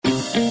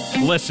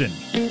Listen,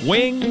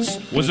 Wings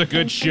was a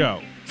good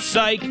show.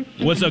 Psych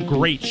was a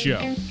great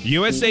show.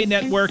 USA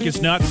Network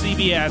is not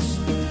CBS,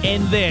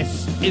 and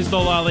this is the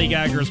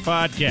Lollygaggers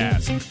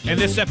Podcast. In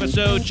this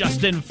episode,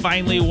 Justin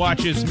finally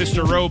watches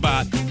Mr.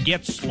 Robot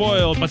get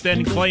spoiled, but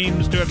then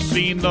claims to have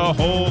seen the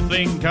whole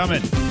thing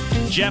coming.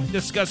 Jeff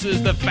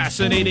discusses the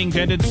fascinating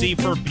tendency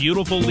for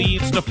beautiful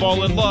leads to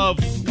fall in love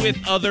with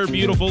other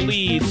beautiful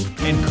leads,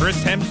 and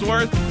Chris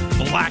Hemsworth,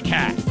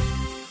 Blackhat.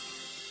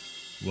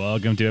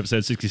 Welcome to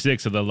episode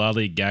 66 of the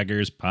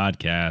Lollygaggers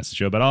Podcast, a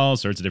show about all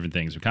sorts of different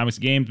things, from comics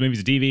to games,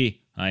 movies to TV.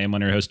 I am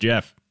one of your host,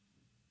 Jeff.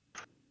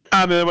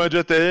 I'm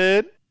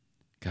Justin.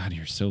 God,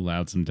 you're so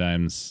loud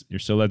sometimes. You're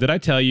so loud. Did I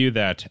tell you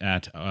that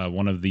at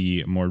one of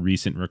the more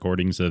recent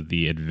recordings of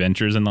the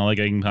Adventures in the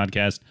Lollygagging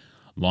Podcast,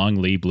 Long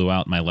Lee blew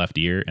out my left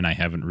ear, and I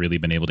haven't really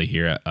been able to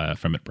hear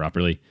from it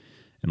properly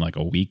in like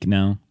a week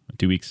now,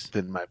 2 weeks.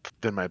 Then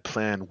my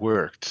plan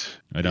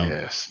worked. I don't.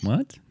 Yes.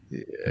 What?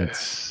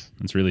 Yes.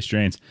 That's really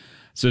strange.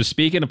 So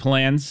speaking of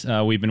plans,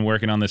 we've been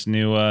working on this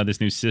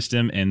new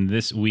system, and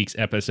this week's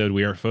episode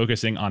we are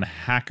focusing on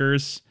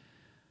hackers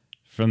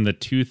from the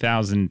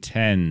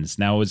 2010s.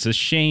 Now, it's a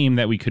shame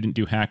that we couldn't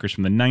do hackers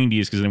from the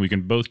 90s, because then we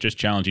can both just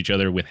challenge each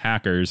other with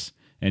hackers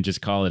and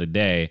just call it a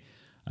day.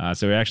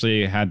 So we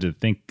actually had to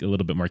think a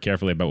little bit more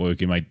carefully about what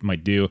we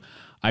might do.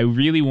 I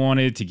really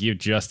wanted to give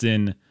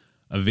Justin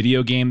a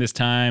video game this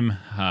time,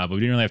 but we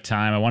didn't really have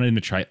time. I wanted him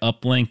to try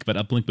Uplink, but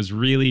Uplink was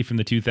really from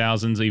the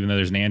 2000s, even though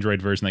there's an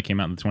Android version that came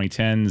out in the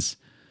 2010s.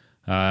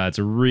 It's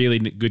a really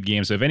good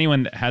game. So if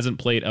anyone hasn't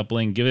played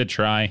Uplink, give it a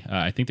try.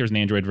 I think there's an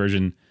Android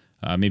version,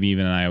 maybe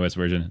even an iOS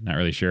version. Not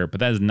really sure.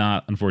 But that is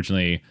not,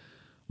 unfortunately,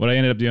 what I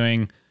ended up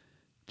doing.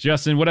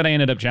 Justin, what did I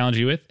ended up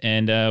challenging you with?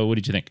 And what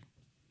did you think?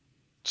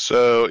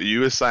 So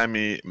you assigned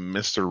me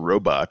Mr.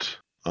 Robot.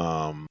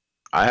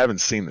 I haven't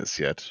seen this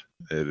yet.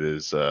 It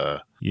is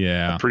a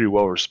pretty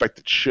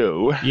well-respected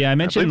show. Yeah, I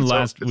mentioned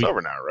last week. It's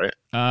over now, right?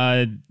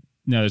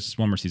 No, there's just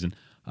one more season.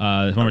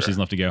 One more season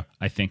left to go,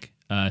 I think.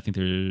 I think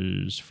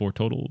there's 4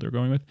 total they're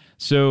going with.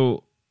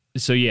 So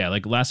yeah,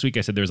 like last week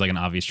I said there was like an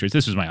obvious choice.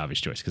 This was my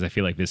obvious choice, because I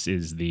feel like this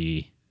has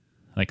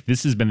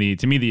been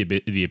to me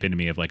the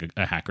epitome of like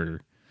a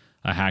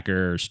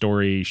hacker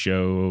story,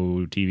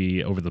 show,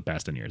 TV over the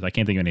past 10 years. I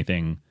can't think of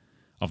anything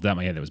off the top of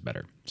my head that was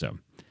better.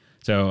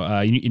 So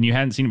you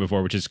hadn't seen it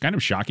before, which is kind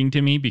of shocking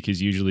to me,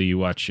 because usually you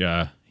watch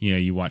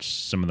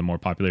some of the more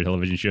popular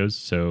television shows.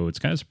 So it's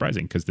kind of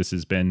surprising, because this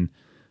has been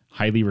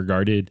highly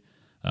regarded.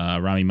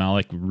 Rami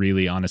Malek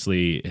really,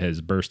 honestly, has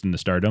burst into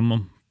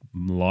stardom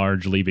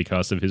largely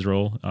because of his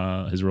roles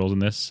in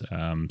this.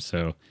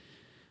 So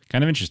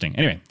kind of interesting.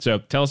 Anyway, so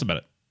tell us about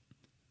it.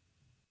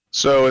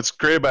 So it's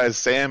created by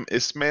Sam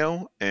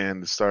Ismail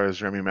and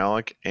stars Rami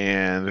Malek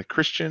and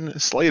Christian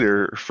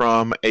Slater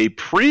from a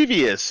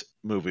previous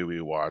movie we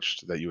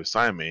watched that you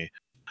assigned me,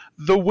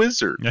 The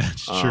Wizard.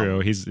 That's true.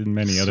 He's in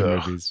many other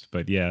movies,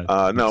 but yeah.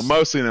 No,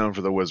 mostly known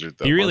for The Wizard,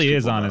 though. He really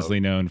is honestly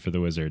known for The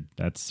Wizard.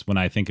 That's when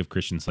I think of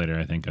Christian Slater,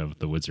 I think of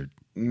The Wizard.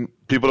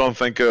 People don't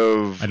think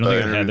of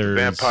Heathers,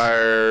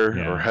 Vampire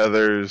or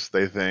Heathers.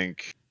 They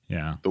think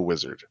The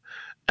Wizard.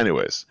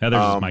 Anyways.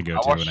 Heathers is my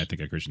go-to when I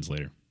think of Christian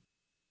Slater.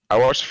 I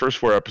watched the first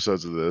 4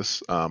 episodes of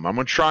this. I'm going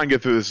to try and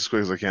get through this as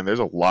quick as I can. There's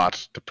a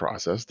lot to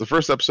process. The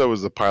first episode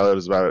was the pilot.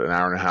 It's about an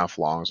hour and a half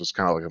long, so it's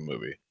kind of like a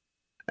movie.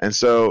 And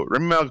so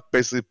Rami Malek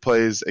basically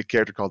plays a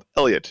character called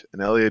Elliot.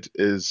 And Elliot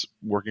is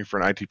working for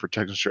an IT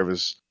protection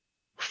service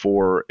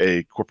for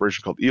a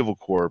corporation called Evil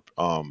Corp.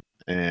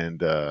 And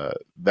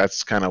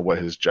that's kind of what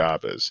his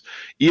job is.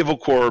 Evil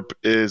Corp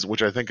is,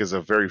 which I think is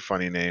a very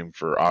funny name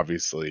for,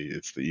 obviously,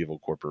 it's the evil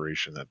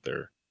corporation that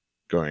they're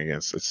going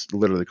against. It's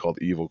literally called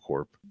Evil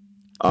Corp.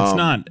 It's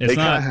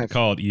not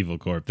called Evil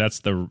Corp.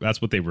 That's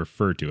what they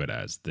refer to it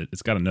as.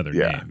 It's got another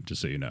name, just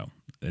so you know.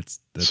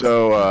 That's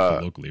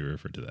locally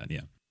referred to that.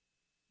 Yeah.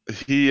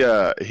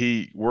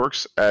 He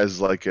works as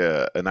like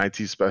an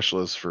IT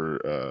specialist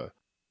for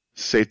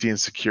safety and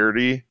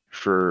security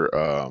for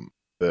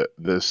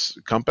this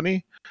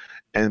company,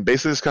 and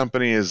basically this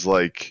company is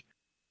like,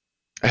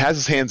 it has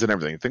its hands in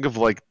everything. Think of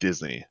like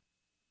Disney.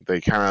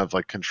 They kind of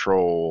like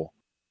control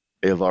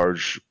a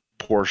large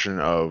portion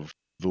of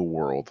the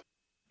world.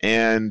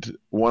 And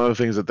one of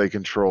the things that they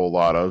control a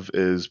lot of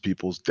is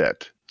people's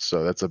debt.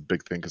 So that's a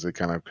big thing, because they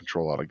kind of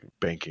control a lot of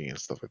banking and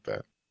stuff like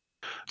that.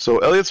 So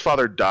Elliot's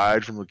father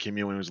died from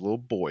leukemia when he was a little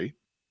boy.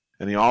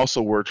 And he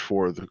also worked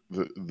for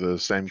the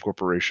same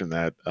corporation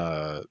that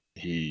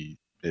he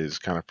is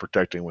kind of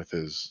protecting with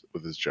his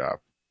job.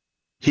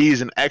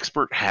 He's an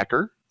expert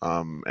hacker,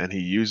 and he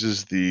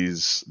uses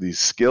these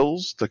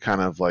skills to kind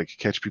of like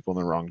catch people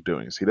in the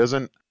wrongdoings. He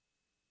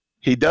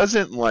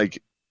doesn't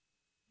like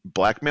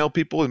blackmail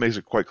people. He makes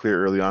it quite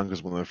clear early on,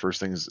 because one of the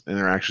first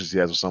interactions he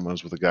has with someone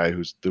is with a guy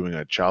who's doing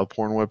a child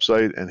porn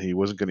website, and he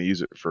wasn't going to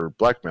use it for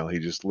blackmail. He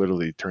just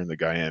literally turned the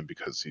guy in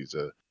because he's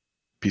a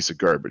piece of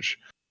garbage.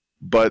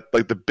 But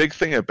like the big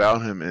thing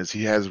about him is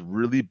he has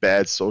really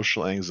bad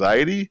social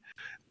anxiety,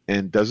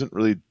 and doesn't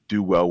really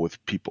do well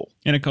with people.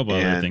 And a couple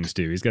other And things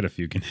too. He's got a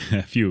few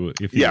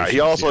yeah, issues, he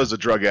also is a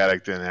drug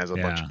addict and has a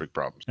bunch Yeah. of big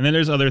problems. And then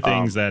there's other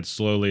things that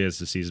slowly, as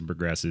the season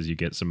progresses, you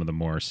get some of the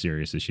more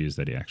serious issues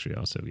that he actually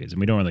also gets. And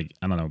we don't really,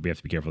 I don't know, we have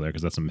to be careful there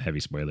because that's some heavy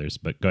spoilers.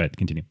 But go ahead,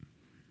 continue.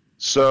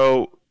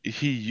 So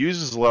he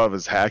uses a lot of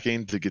his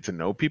hacking to get to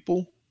know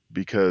people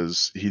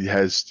because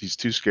he's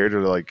too scared to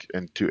like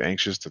and too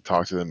anxious to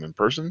talk to them in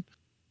person.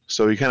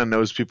 So he kind of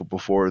knows people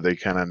before they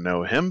kind of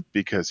know him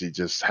because he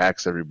just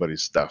hacks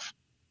everybody's stuff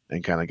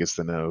and kind of gets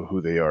to know who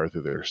they are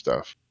through their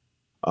stuff.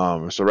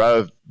 So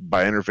rather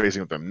by interfacing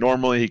with them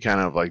normally, he kind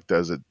of like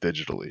does it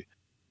digitally.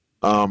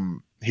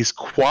 He's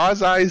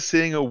quasi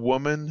seeing a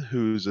woman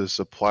who's a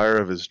supplier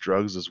of his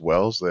drugs as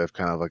well, so they have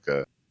kind of like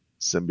a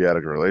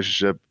symbiotic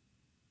relationship.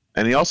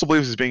 And he also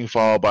believes he's being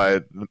followed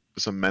by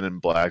some men in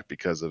black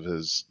because of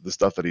the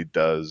stuff that he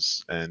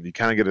does, and you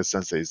kind of get a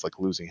sense that he's like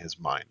losing his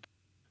mind.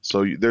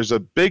 So there's a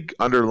big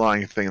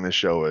underlying thing in the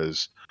show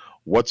is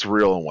what's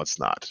real and what's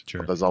not.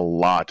 Sure. There's a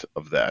lot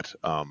of that.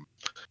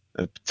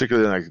 And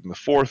particularly like in the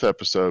 4th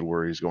episode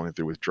where he's going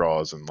through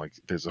withdrawals and like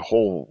there's a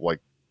whole like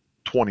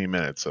 20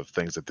 minutes of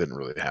things that didn't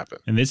really happen.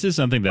 And this is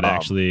something that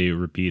actually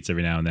repeats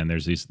every now and then.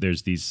 There's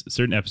these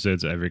certain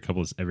episodes every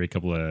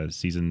couple of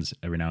seasons.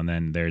 Every now and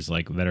then there's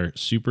like that are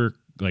super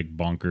like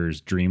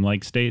bonkers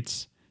dreamlike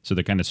states. So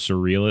they're kind of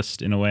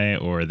surrealist in a way,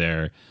 or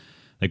they're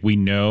like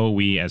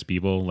we as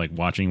people like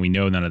watching, we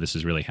know none of this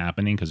is really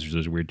happening because there's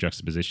those weird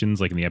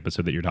juxtapositions. Like in the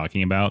episode that you're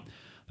talking about,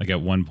 like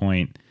at one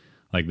point,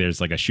 like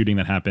there's like a shooting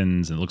that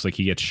happens and it looks like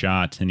he gets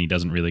shot and he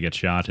doesn't really get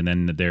shot. And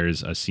then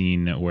there's a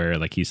scene where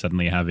like he's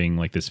suddenly having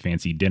like this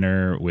fancy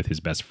dinner with his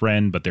best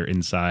friend, but they're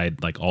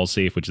inside like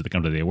Allsafe, which is the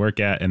company they work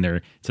at. And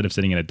they're, instead of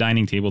sitting at a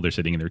dining table, they're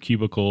sitting in their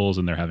cubicles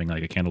and they're having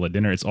like a candlelit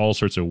dinner. It's all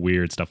sorts of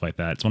weird stuff like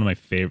that. It's one of my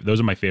favorite, those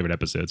are my favorite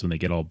episodes when they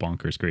get all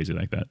bonkers crazy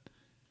like that.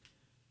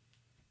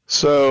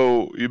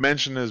 So you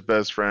mentioned his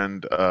best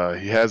friend.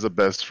 He has a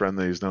best friend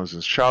that he's known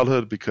since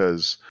childhood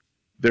because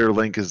their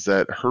link is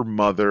that her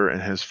mother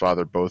and his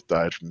father both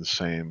died from the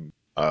same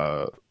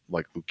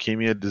like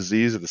leukemia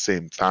disease at the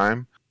same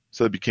time.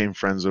 So they became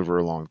friends over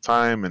a long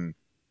time,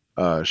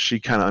 and she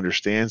kind of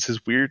understands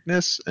his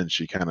weirdness and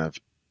she kind of,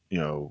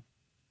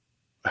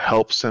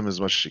 helps him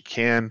as much as she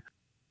can,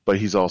 but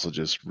he's also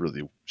just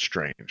really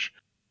strange.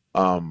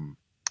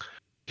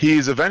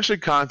 He's eventually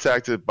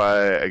contacted by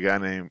a guy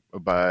named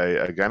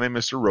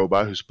Mr.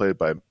 Robot, who's played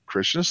by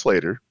Christian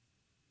Slater.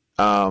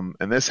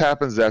 And this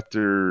happens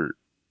after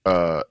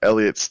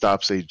Elliot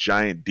stops a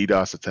giant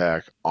DDoS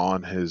attack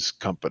on his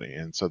company,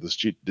 and so this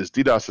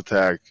DDoS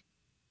attack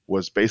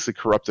was basically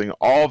corrupting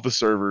all of the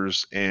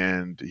servers,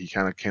 and he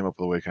kind of came up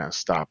with a way to kind of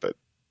stop it.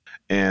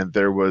 And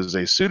there was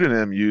a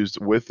pseudonym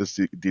used with this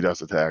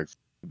DDoS attack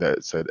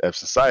that said F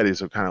Society,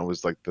 so it kind of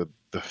was like the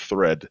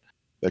thread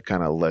that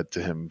kind of led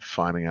to him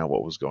finding out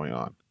what was going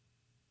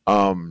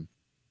on.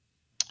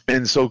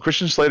 And so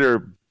Christian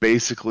Slater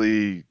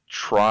basically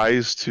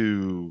tries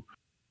to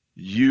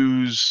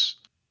use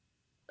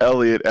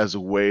Elliot as a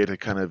way to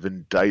kind of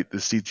indict the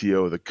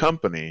CTO of the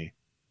company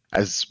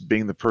as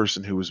being the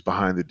person who was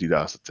behind the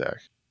DDoS attack.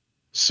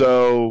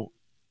 So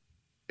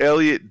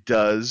Elliot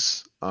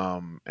does,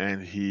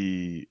 and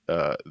he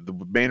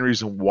the main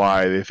reason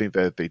why they think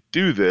that they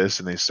do this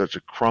and they start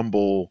to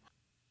crumble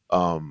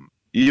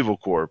Evil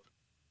Corp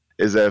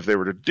is that if they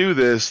were to do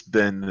this,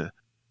 then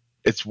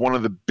it's one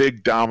of the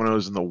big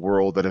dominoes in the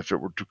world that if it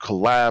were to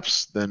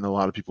collapse, then a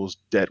lot of people's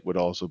debt would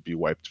also be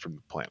wiped from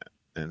the planet.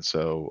 And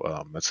so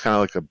that's kind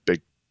of like a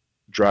big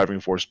driving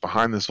force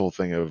behind this whole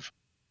thing of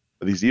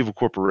these evil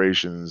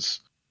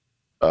corporations,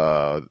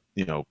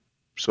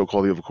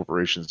 so-called evil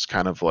corporations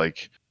kind of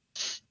like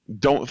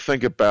don't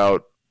think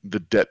about the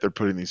debt they're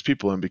putting these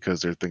people in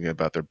because they're thinking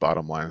about their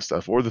bottom line and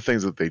stuff or the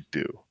things that they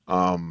do.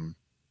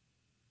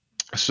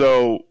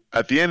 So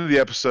at the end of the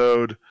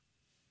episode,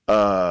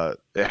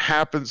 it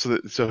happens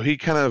so he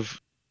kind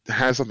of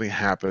has something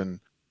happen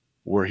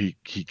where he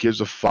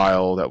gives a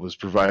file that was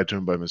provided to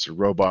him by Mr.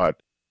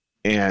 Robot,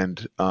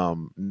 and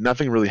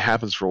nothing really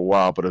happens for a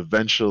while, but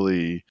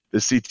eventually the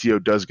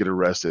CTO does get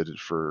arrested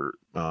for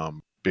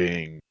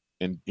being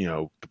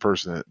the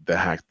person that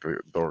hacked the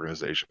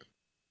organization.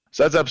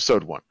 So that's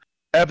episode 1.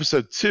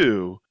 Episode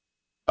 2,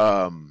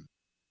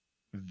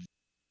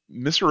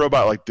 Mr.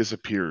 Robot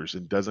disappears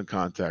and doesn't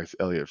contact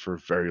Elliot for a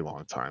very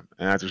long time.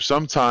 And after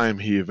some time,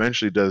 he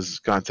eventually does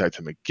contact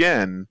him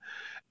again,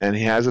 and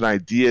he has an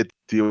idea to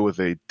deal with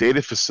a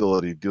data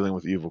facility dealing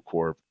with Evil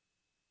Corp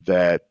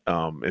that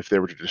if they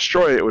were to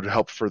destroy it, it would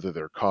help further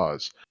their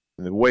cause.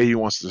 And the way he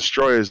wants to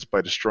destroy it is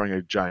by destroying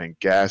a giant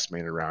gas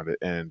main around it.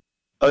 And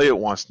Elliot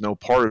wants no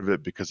part of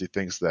it because he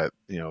thinks that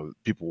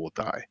people will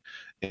die,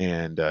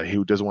 and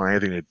he doesn't want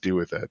anything to do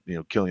with that.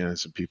 Killing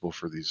innocent people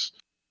for these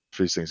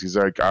things. He's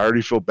like, I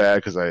already feel bad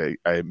because I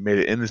made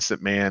an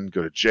innocent man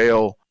go to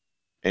jail,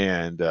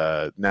 and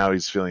now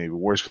he's feeling even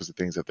worse because of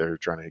things that they're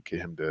trying to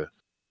get him to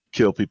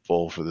kill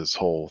people for this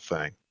whole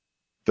thing.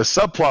 The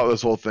subplot of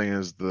this whole thing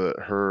is the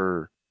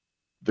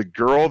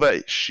girl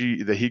that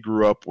he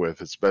grew up with,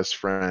 his best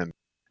friend,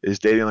 is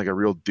dating like a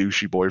real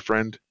douchey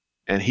boyfriend,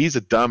 and he's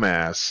a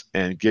dumbass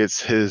and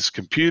gets his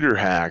computer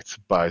hacked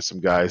by some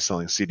guy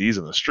selling CDs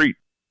on the street.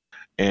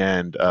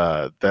 And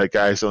that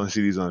guy selling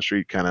CDs on the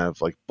street kind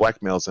of like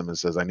blackmails him and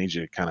says, "I need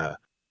you to kind of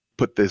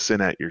put this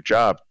in at your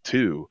job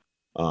too,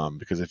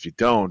 because if you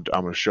don't,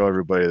 I'm going to show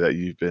everybody that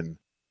you've been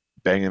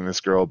banging this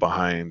girl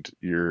behind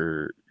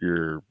your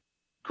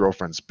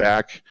girlfriend's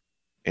back,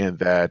 and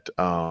that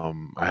I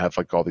have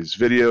like all these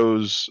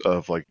videos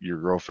of like your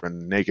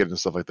girlfriend naked and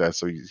stuff like that."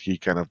 So he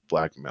kind of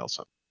blackmails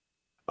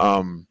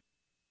him.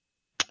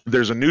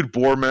 There's a new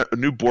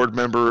board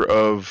member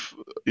of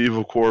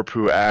Evil Corp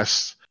who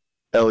asks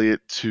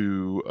Elliot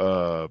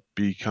to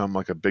become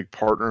like a big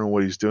partner in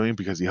what he's doing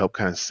because he helped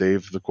kind of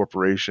save the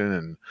corporation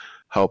and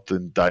helped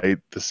indict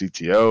the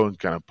CTO and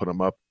kind of put him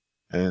up.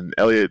 And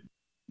Elliot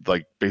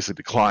like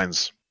basically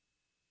declines,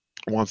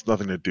 wants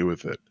nothing to do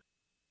with it.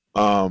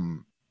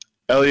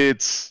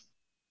 Elliot's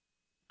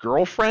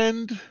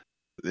girlfriend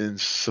and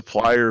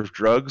supplier of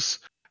drugs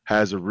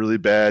has a really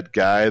bad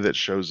guy that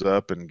shows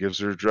up and gives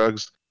her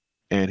drugs,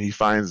 and he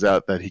finds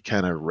out that he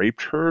kind of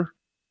raped her.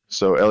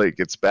 So Elliot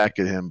gets back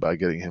at him by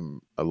getting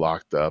him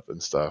locked up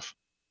and stuff.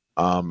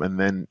 And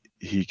then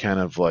he kind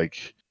of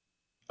like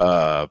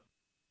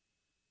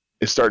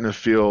is starting to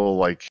feel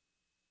like,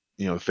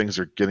 you know, things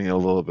are getting a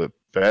little bit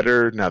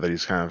better now that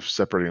he's kind of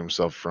separating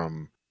himself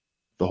from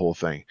the whole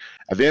thing.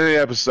 At the end of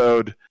the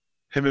episode,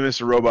 him and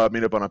Mr. Robot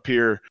meet up on a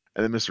pier,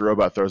 and then Mr.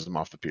 Robot throws him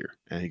off the pier,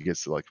 and he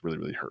gets like really,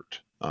 really hurt.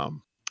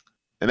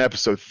 In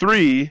episode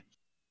 3,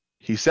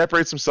 he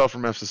separates himself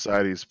from F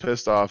Society. He's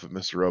pissed off at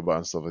Mr. Robot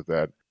and stuff like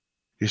that.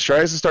 He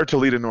tries to start to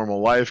lead a normal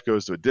life,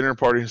 goes to a dinner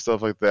party and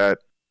stuff like that.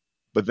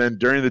 But then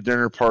during the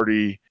dinner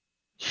party,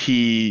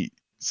 he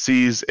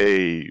sees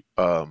a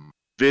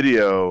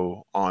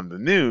video on the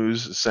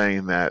news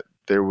saying that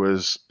there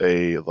was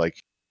a like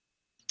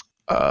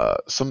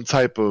some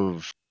type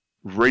of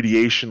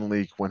radiation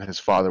leak when his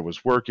father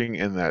was working,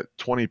 and that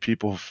 20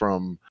 people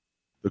from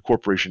the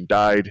corporation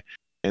died,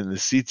 and the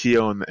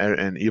CTO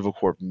and Evil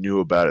Corp knew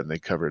about it and they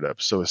covered it up.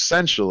 So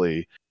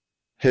essentially,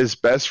 his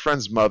best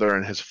friend's mother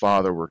and his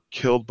father were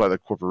killed by the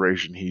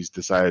corporation. He's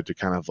decided to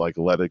kind of like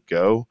let it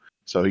go,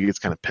 so he gets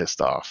kind of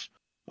pissed off.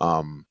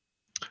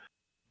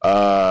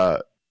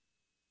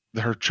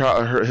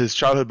 His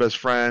childhood best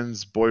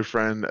friend's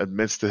boyfriend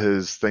admits to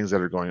his things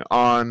that are going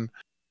on,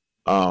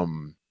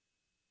 and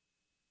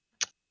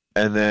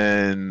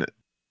then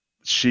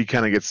she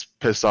kind of gets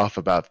pissed off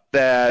about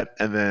that.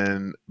 And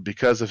then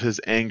because of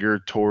his anger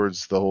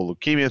towards the whole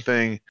leukemia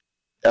thing,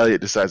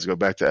 Elliot decides to go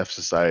back to F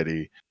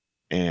Society,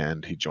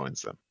 and he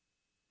joins them.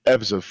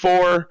 Episode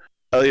 4,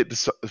 Elliot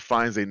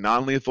finds a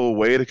non-lethal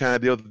way to kind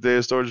of deal with the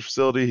data storage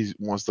facility. He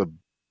wants to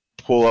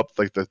pull up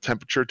like the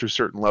temperature to a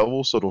certain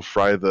level so it'll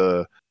fry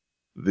the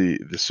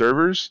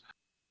servers.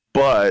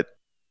 But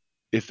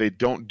if they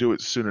don't do it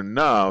soon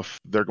enough,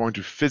 they're going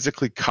to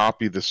physically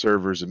copy the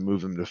servers and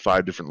move them to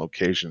 5 different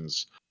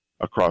locations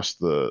across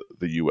the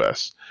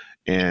US.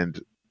 And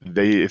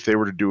if they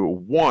were to do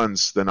it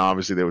once, then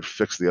obviously they would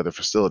fix the other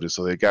facilities.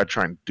 So they got to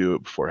try and do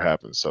it before it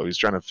happens. So he's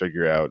trying to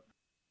figure out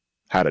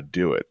how to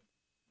do it.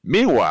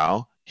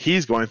 Meanwhile,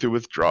 he's going through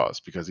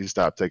withdrawals because he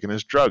stopped taking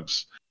his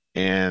drugs.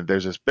 And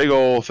there's this big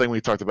old thing we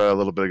talked about a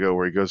little bit ago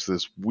where he goes to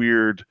this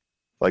weird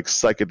like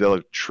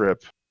psychedelic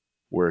trip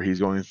where he's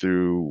going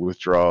through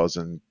withdrawals.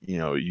 And, you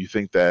know, you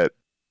think that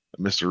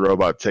Mr.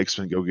 Robot takes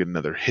him and go get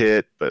another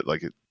hit, but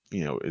like it,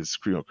 you know, is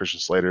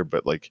Christian Slater,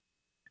 but like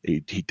he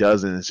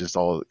doesn't. It's just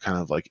all kind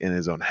of like in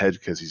his own head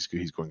because he's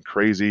going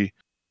crazy.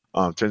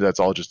 Turns out it's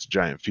all just a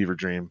giant fever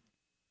dream.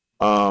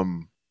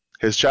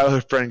 His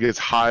childhood friend gets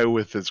high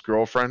with his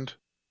girlfriend,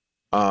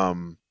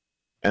 and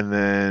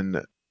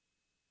then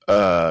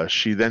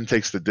she then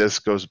takes the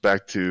disc, goes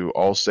back to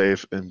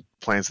Allsafe, and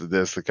plants the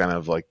disc to kind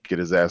of like get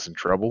his ass in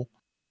trouble.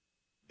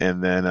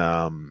 And then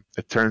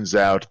it turns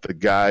out the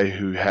guy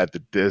who had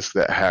the disc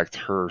that hacked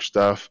her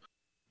stuff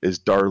is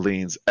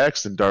Darlene's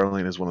ex, and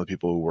Darlene is one of the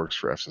people who works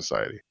for F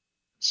Society.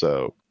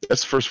 So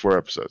that's the first 4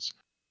 episodes.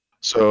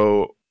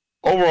 So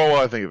overall, what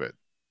I think of it,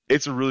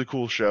 it's a really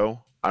cool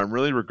show. I'm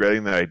really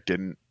regretting that I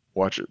didn't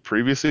watch it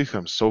previously because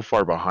I'm so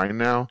far behind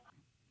now.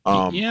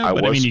 Yeah,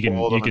 but I mean, you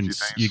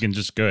can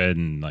just go ahead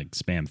and like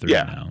spam through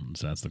it now.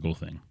 So that's the cool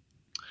thing.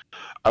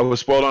 I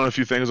was spoiled on a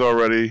few things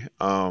already,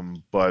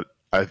 but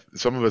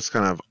some of it's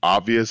kind of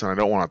obvious, and I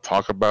don't want to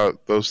talk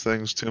about those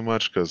things too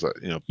much because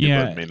people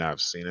may not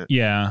have seen it.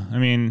 Yeah, I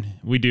mean,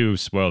 we do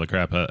spoil the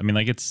crap out. I mean,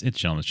 like it's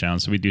Sheldon's channel,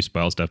 so we do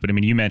spoil stuff. But I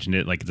mean, you mentioned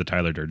it like it's a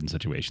Tyler Durden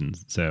situation,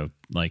 so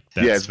like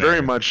that's it's fair.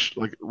 Very much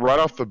like right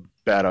off the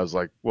bat, I was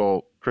like,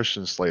 well,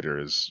 Christian Slater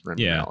is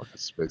Rami Malek.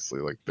 It's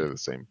basically like they're the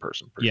same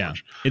person. Pretty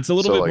much. It's a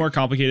little bit more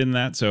complicated than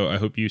that. So I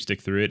hope you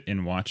stick through it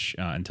and watch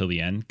until the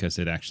end because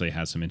it actually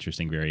has some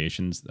interesting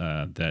variations.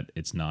 That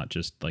it's not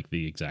just like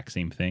the exact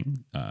same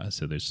thing.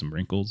 So there's some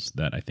wrinkles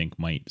that I think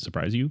might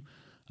surprise you.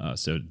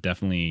 So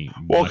definitely.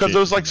 Well, because it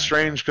was like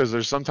strange because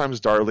there's sometimes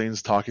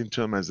Darlene's talking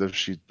to him as if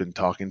she'd been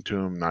talking to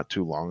him not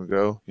too long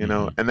ago, you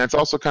know, and that's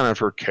also kind of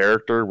her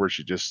character where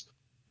she just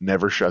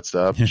never shuts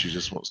up. She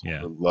just wants someone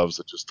who loves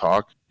to just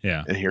talk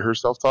and hear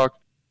herself talk.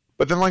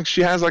 But then like she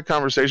has like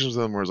conversations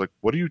with him where it's like,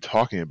 what are you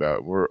talking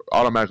about? We're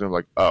automatically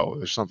like, oh,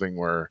 there's something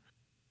where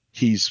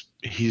he's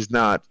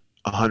not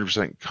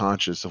 100%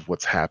 conscious of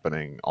what's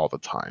happening all the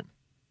time.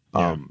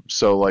 Yeah.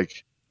 So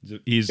like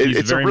he's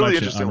it's very a really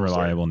much an interesting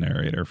unreliable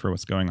narrator for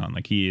what's going on.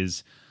 Like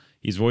he's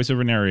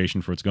voiceover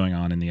narration for what's going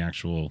on in the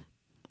actual,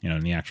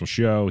 in the actual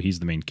show. He's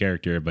the main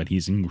character, but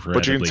he's incredibly.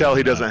 But you can tell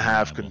he doesn't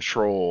have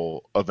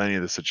control of any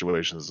of the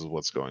situations of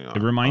what's going on.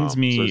 It reminds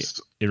me.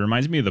 It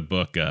reminds me of the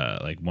book,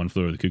 like One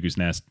Flew Over the Cuckoo's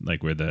Nest,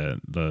 like where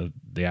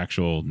the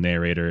actual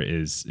narrator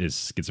is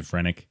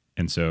schizophrenic,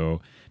 and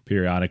so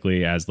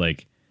periodically, and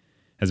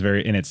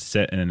it's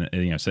set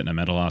in a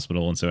mental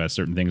hospital, and so as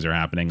certain things are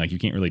happening, like you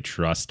can't really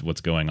trust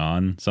what's going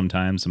on.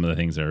 Sometimes some of the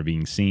things that are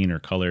being seen or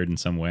colored in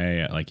some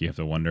way, like you have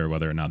to wonder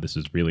whether or not this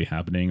is really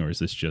happening, or is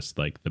this just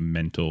like the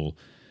mental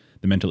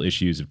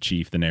issues of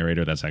Chief, the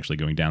narrator, that's actually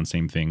going down.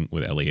 Same thing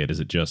with Elliot. Is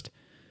it just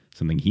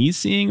something he's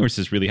seeing, or is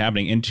this really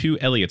happening? And to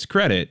Elliot's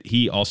credit,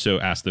 he also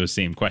asked those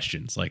same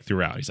questions like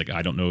throughout. He's like,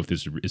 I don't know if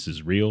this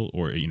is real,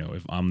 or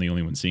if I'm the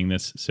only one seeing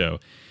this.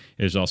 So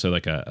there's also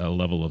like a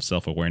level of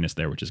self-awareness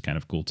there, which is kind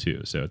of cool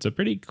too. So it's a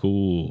pretty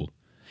cool.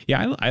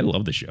 Yeah, I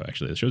love the show.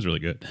 Actually, the show's really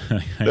good.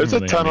 There's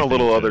a ton of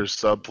little other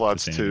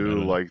subplots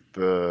too. Like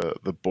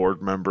the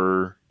board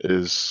member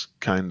is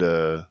kind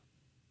of.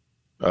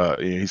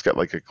 He's got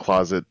like a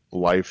closet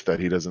life that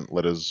he doesn't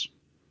let his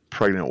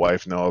pregnant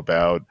wife know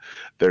about.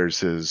 There's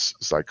his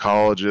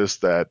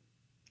psychologist that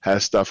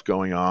has stuff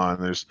going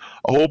on. There's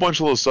a whole bunch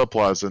of little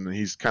subplots, and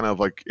he's kind of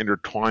like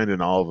intertwined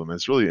in all of them.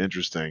 It's really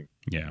interesting.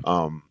 Yeah.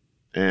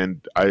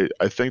 And I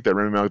think that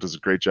Rami Malek does a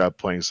great job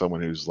playing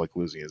someone who's like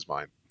losing his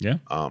mind. Yeah.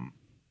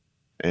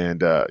 And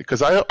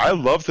because I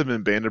loved him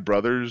in Band of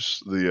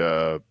Brothers,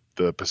 the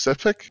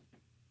Pacific,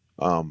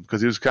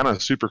 because he was kind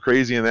of super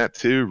crazy in that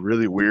too,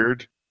 really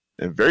weird.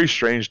 And very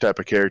strange type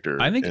of character.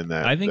 I think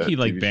he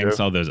like TV banks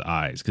show. all those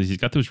eyes because he's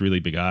got those really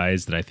big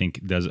eyes that I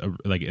think does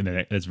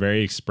it's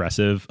very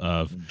expressive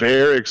of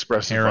very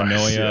expressive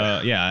paranoia.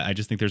 Eyes, yeah, I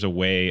just think there's a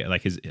way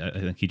like I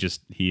think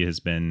he has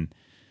been.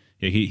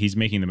 Yeah, he's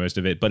making the most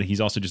of it, but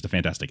he's also just a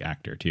fantastic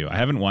actor too. I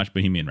haven't watched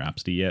Bohemian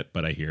Rhapsody yet,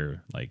 but I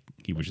hear like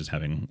he was just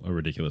having a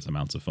ridiculous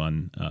amounts of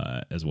fun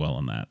as well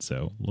on that.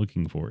 So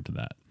looking forward to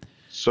that.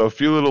 So a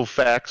few little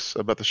facts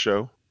about the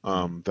show.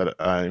 That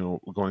I'm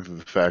going through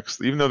the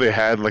facts. Even though they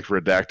had like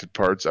redacted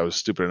parts, I was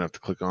stupid enough to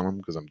click on them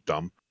because I'm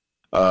dumb.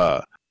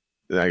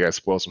 Then I got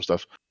spoiled some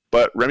stuff.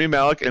 But Rami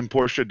Malek and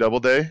Portia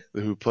Doubleday,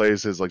 who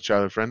plays his like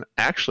childhood friend,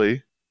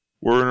 actually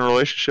were in a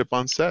relationship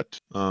on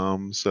set.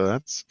 So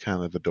that's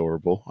kind of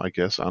adorable, I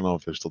guess. I don't know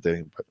if they're still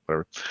dating, but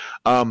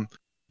whatever.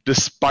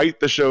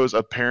 Despite the show's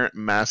apparent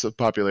massive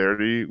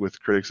popularity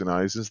with critics and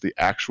audiences, the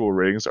actual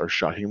ratings are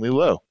shockingly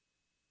low.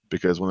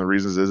 Because one of the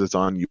reasons is it's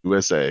on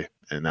USA,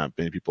 and not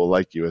many people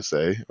like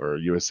USA, or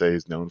USA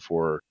is known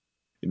for,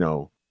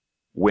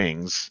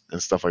 Wings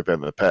and stuff like that in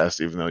the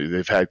past, even though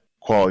they've had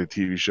quality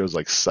TV shows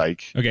like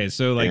Psych. Okay,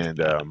 so like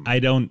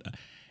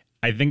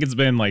I think it's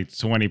been like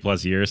 20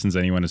 plus years since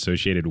anyone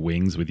associated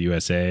Wings with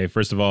USA.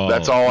 First of all,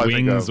 that's all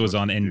Wings was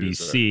on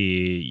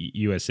NBC.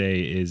 USA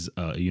is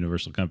a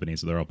Universal company,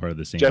 so they're all part of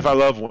the same. Jeff, I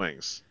love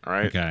Wings. All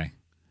right. Okay.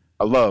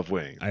 I love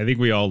Wings. I think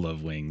we all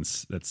love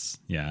Wings. That's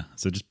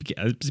So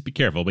just be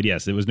careful. But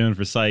yes, it was known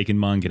for Psych and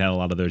Monk. It had a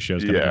lot of those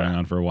shows kind of going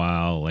on for a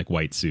while, like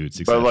White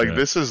Suits. But like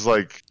this is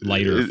like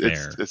lighter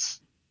fare.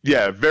 It's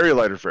very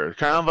lighter fare.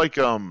 Kind of like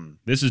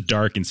This is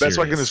dark and serious. Best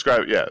way I can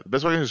describe the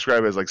best way I can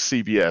describe it is like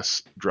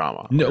CBS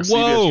drama. No,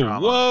 CBS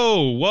drama.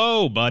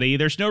 whoa, buddy.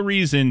 There's no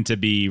reason to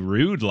be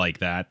rude like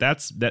that.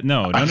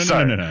 No. I'm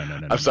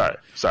sorry.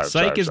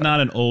 Psych is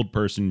not an old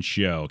person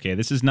show. Okay,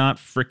 this is not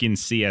freaking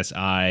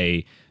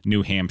CSI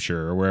New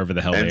Hampshire or wherever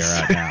the hell they are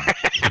at now.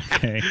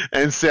 Okay,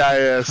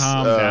 NCIS.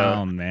 Calm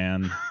down,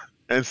 man.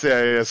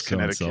 NCIS so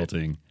Connecticut.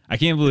 Insulting. I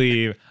can't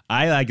believe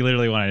I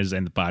literally wanted to just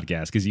end the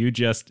podcast because you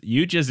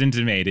just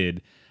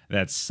intimated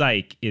that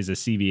Psych is a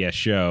CBS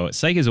show.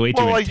 Psych is way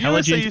too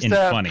intelligent and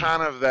funny.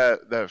 Kind of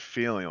that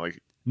feeling like.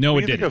 No,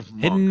 it didn't.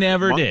 It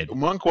never did.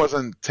 Monk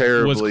wasn't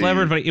terribly. It was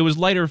clever, but it was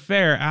lighter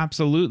fare.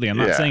 Absolutely, I'm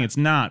not saying it's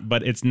not,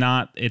 but it's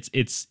not.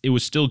 It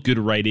was still good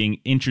writing,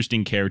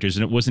 interesting characters,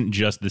 and it wasn't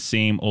just the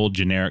same old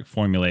generic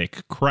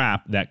formulaic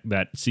crap that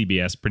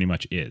CBS pretty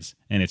much is.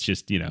 And it's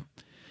just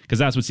because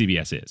that's what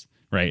CBS is,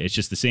 right? It's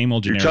just the same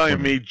old generic. You're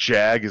telling me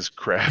Jag is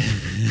crap.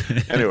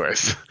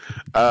 Anyways,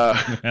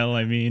 well,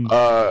 I mean,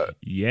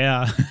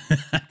 yeah,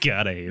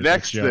 God, I hate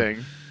next that show.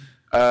 thing.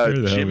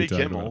 Jimmy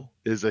Kimmel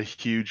is a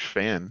huge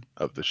fan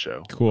of the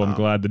show. Cool. I'm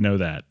glad to know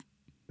that.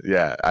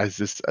 Yeah,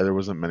 there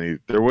wasn't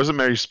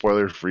many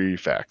spoiler-free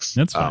facts.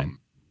 That's fine.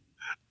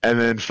 And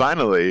then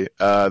finally,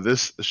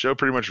 this show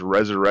pretty much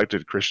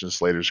resurrected Christian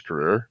Slater's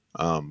career.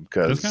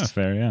 Because that's kind of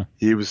fair, yeah.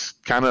 He was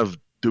kind of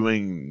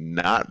doing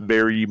not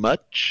very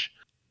much,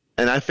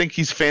 and I think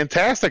he's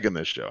fantastic in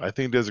this show. I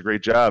think he does a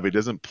great job. He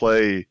doesn't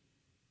play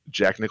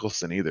Jack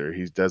Nicholson either.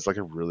 He does like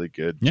a really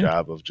good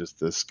job of just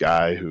this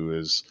guy who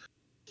is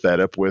fed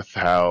up with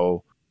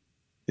how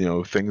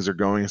things are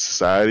going in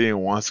society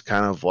and wants to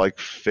kind of like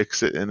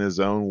fix it in his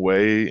own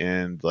way,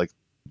 and like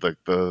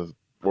the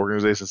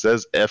organization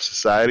says, F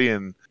society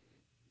and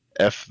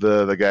F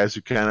the guys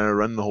who kind of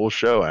run the whole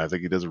show. And I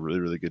think he does a really,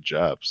 really good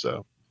job.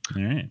 So,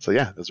 All right. so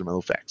yeah, those are my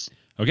little facts.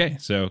 Okay,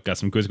 so got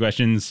some quiz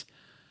questions.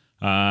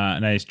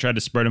 And I tried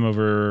to spread them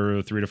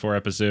over 3 to 4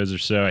 episodes or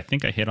so. I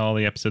think I hit all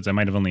the episodes. I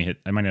might have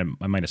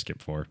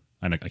skipped 4.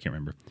 I can't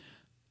remember.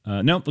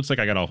 Nope, looks like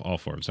I got all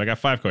 4. So I got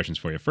 5 questions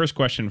for you. First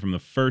question from the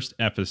first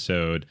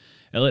episode.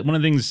 Elliot, one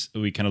of the things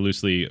we kind of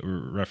loosely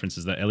reference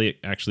is that Elliot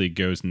actually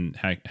goes and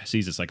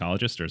sees a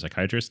psychologist or a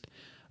psychiatrist,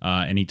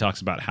 and he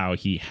talks about how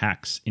he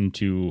hacks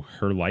into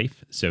her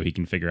life so he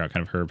can figure out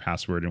kind of her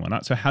password and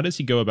whatnot. So how does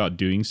he go about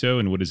doing so,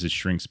 and what is his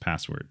shrink's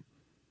password?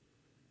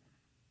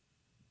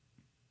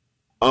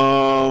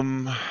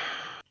 I'm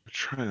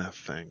trying to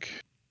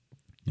think.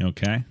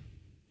 Okay.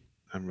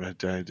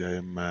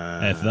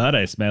 I thought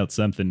I smelled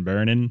something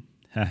burning.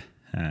 Hey,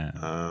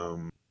 I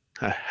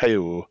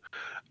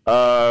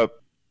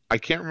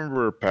can't remember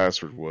what her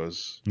password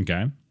was.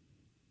 Okay.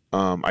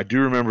 I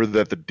do remember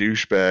that the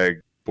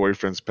douchebag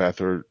boyfriend's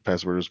password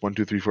was 1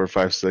 2 3 4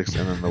 5 6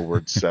 and then the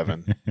word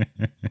 7.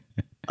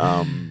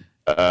 That's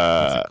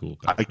a cool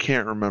guy. I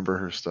can't remember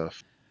her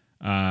stuff.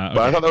 Okay. But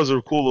I thought that was a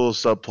cool little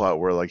subplot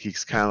where like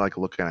he's kind of like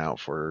looking out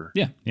for her.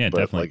 Yeah, but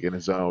definitely. like in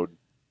his own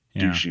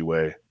douchey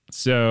way.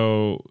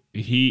 So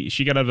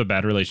she got out of a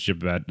bad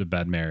relationship, a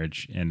bad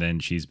marriage, and then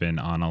she's been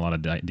on a lot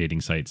of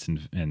dating sites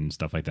and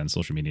stuff like that, and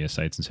social media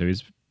sites, and so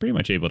he's pretty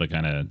much able to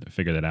kind of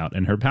figure that out.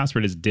 And her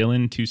password is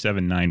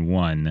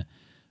Dylan2791,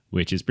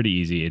 which is pretty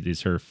easy. It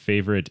is her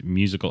favorite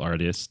musical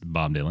artist,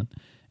 Bob Dylan,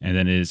 and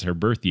then it is her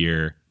birth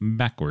year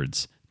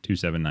backwards,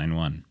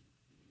 2791.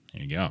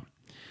 There you go.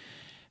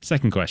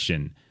 Second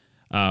question: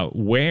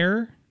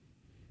 Where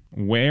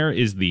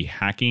is the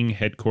hacking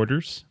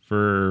headquarters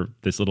for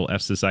this little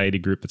F Society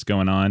group that's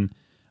going on?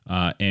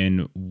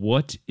 And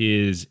what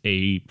is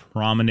a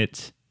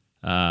prominent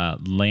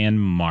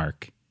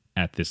landmark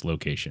at this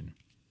location?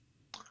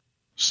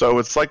 So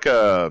it's like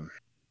I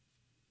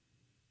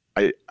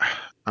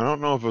don't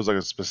know if it was like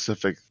a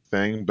specific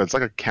thing, but it's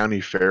like a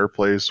county fair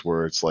place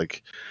where it's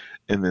like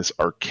in this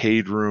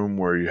arcade room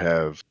where you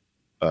have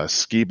a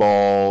skee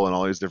ball and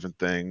all these different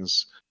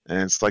things.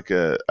 And it's like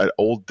an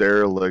old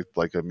derelict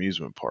like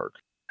amusement park,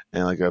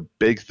 and like a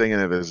big thing in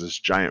it is this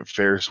giant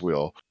Ferris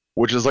wheel,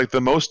 which is like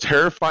the most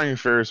terrifying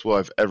Ferris wheel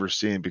I've ever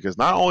seen, because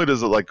not only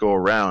does it like go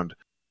around,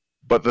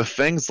 but the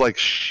things like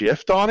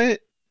shift on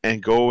it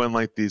and go in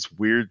like these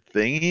weird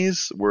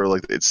thingies where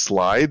like it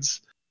slides,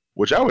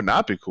 which I would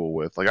not be cool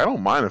with. Like I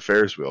don't mind a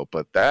Ferris wheel,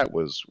 but that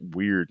was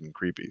weird and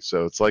creepy.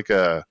 So it's like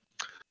a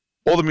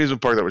old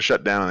amusement park that was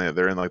shut down, and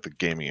they're in like the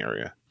gaming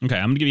area. Okay,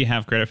 I'm gonna give you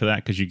half credit for that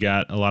because you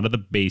got a lot of the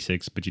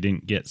basics, but you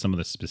didn't get some of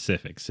the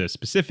specifics. So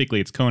specifically,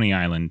 it's Coney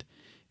Island.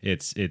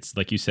 It's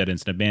like you said,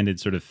 it's an abandoned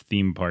sort of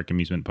theme park,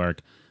 amusement park,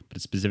 but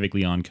it's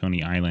specifically on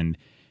Coney Island.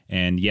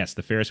 And yes,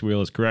 the Ferris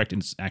wheel is correct.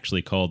 It's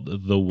actually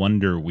called the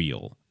Wonder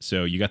Wheel.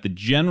 So you got the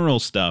general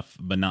stuff,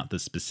 but not the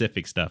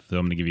specific stuff. So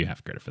I'm gonna give you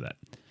half credit for that.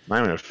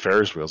 Not even a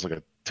Ferris wheel. It's like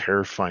a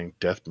terrifying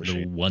death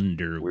machine. The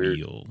Wonder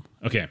Wheel.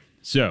 Okay,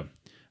 so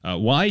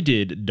why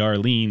did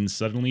Darlene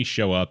suddenly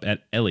show up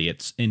at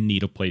Elliot's and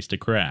need a place to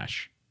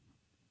crash?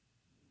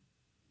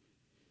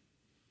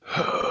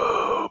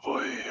 Oh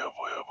boy, oh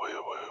boy, oh boy,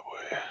 oh boy, oh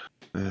boy.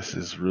 This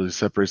is really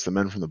separates the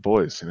men from the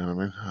boys, you know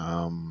what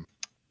I mean?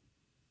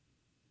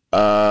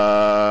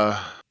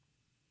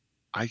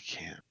 I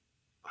can't.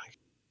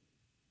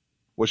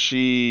 Was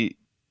she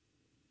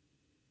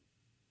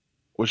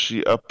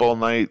up all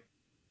night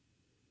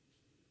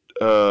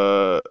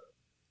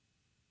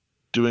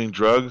doing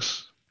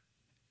drugs?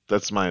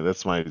 That's my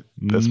guess.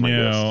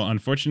 No,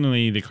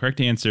 unfortunately, the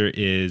correct answer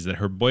is that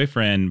her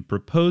boyfriend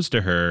proposed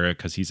to her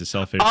because he's a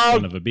selfish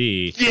son of a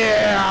bee.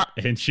 Yeah,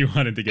 and she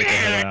wanted to get the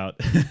hell out.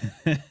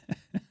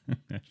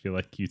 I feel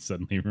like you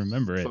suddenly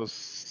remember it. So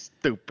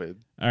stupid.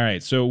 All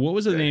right, so what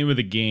was the name of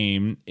the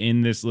game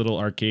in this little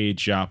arcade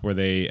shop where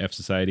they F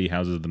Society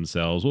houses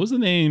themselves? What was the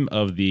name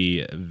of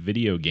the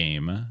video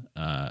game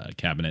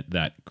cabinet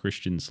that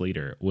Christian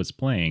Slater was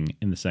playing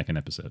in the second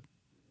episode?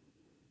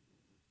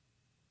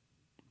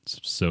 It's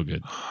so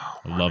good.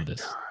 I love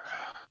this. God.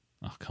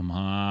 Oh, come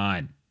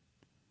on.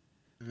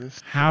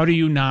 How do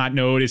you not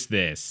notice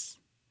this?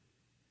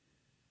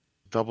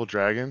 Double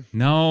Dragon?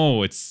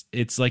 No, it's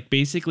like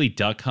basically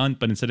Duck Hunt,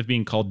 but instead of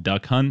being called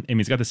Duck Hunt, I mean,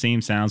 it's got the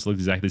same sounds, looks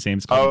exactly the same.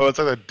 It's like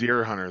a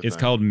Deer Hunter thing. It's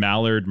called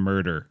Mallard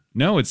Murder.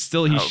 No, it's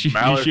still he's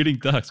shooting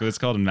ducks, but it's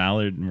called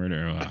Mallard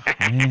Murder. Oh,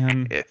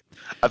 man.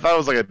 I thought it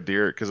was like a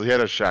deer because he had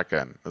a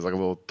shotgun. It was like a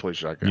little toy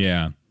shotgun.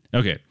 Yeah.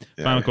 Okay.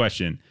 Final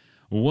question.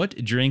 What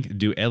drink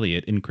do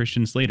Elliot and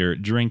Christian Slater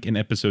drink in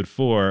episode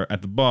 4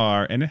 at the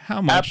bar, and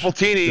how much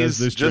Appletinis, does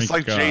this drink just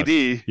like cost?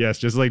 JD. Yes,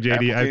 just like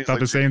JD. I thought like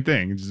the same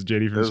thing. Just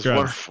JD from Scrubs. Scrubs.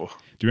 Wonderful.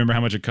 Do you remember how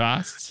much it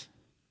costs?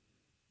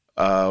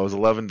 It was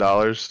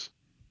 $11.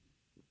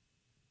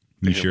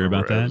 You sure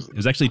about that? It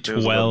was actually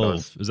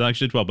 12. It was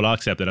actually 12, but I'll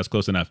accept it. That's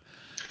close enough.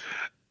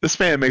 This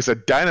man makes a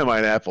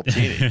dynamite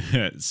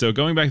appletini. So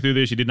going back through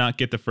this, you did not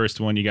get the first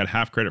one. You got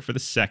half credit for the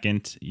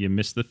second. You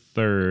missed the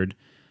third.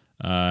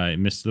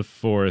 Missed the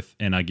fourth,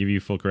 and I'll give you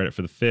full credit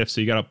for the fifth.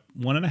 So you got a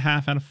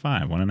 1.5 out of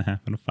 5. 1.5 out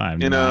of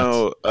 5.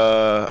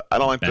 I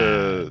don't like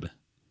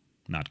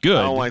not good.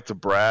 I don't like to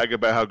brag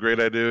about how great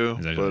I do,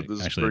 but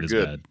this is pretty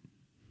good. Bad.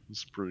 This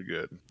is pretty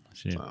good.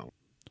 Shit. So.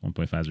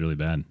 1.5 is really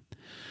bad.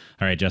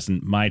 All right, Justin,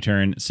 my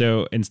turn.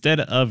 So instead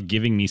of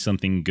giving me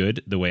something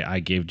good the way I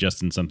gave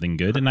Justin something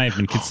good, and I've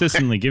been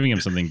consistently giving him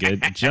something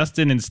good,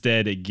 Justin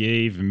instead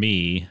gave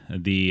me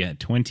the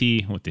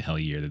what the hell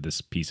year did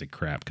this piece of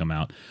crap come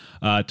out?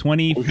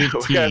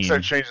 2015. We got to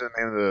start changing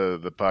the name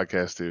of the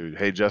podcast to,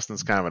 hey,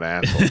 Justin's kind of an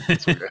asshole.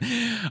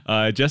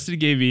 Okay. Justin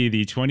gave me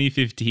the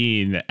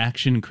 2015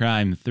 action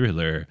crime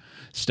thriller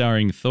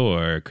starring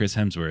Thor, Chris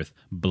Hemsworth,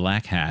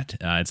 Blackhat.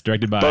 It's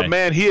directed by... But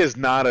man, he is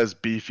not as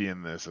beefy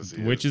in this as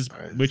he is. Which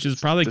is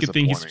probably a good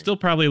thing. He's still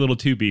probably a little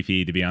too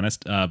beefy, to be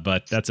honest,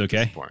 but that's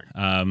okay.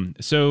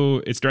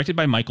 So it's directed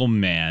by Michael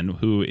Mann,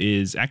 who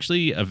is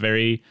actually a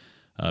very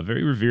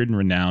revered and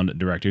renowned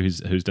director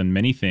who's done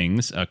many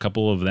things. A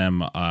couple of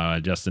them,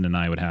 Justin and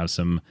I would have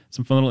some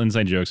fun little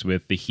inside jokes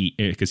with the Heat,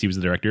 because he was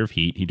the director of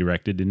Heat. He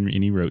directed and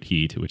he wrote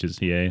Heat, which is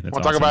that's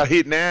awesome. Talk about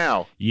Heat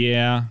now.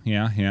 Yeah.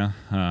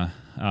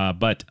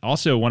 But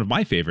also one of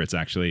my favorites,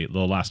 actually, The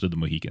Last of the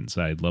Mohicans.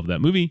 I love that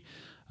movie.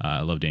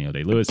 I love Daniel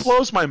Day-Lewis. It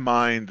blows my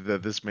mind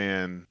that this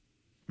man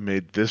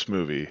made this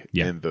movie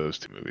and those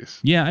two movies.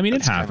 Yeah, I mean,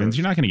 it happens.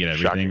 You're not going to get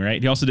everything, shocking.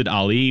 Right? He also did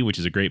Ali, which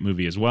is a great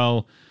movie as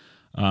well.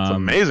 It's an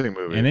amazing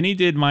movie. And then he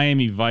did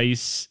Miami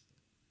Vice.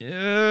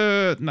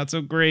 Not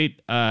so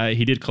great.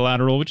 He did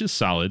Collateral, which is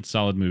solid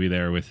movie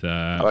there with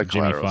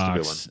Jamie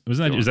Foxx. Was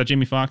that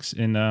Jamie Foxx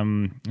and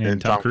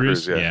Tom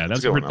Cruise? Yeah,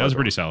 that was a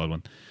pretty solid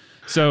one.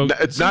 So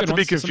it's not to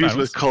be confused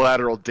with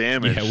Collateral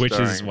Damage, which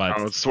is what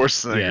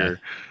Schwarzenegger. Yeah.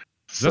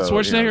 Is that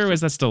Schwarzenegger or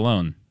is that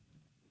Stallone?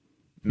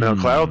 No,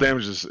 Collateral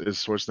Damage is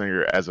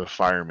Schwarzenegger as a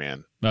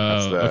fireman.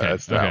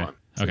 That's that one.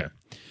 Okay.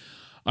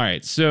 All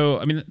right. So,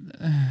 I mean,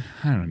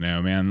 I don't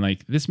know, man.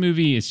 Like, this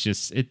movie is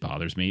just, it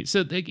bothers me.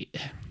 So,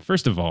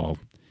 first of all,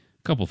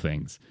 a couple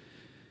things.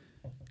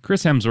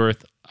 Chris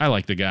Hemsworth, I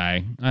like the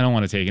guy. I don't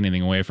want to take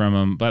anything away from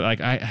him, but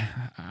like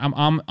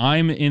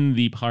I'm in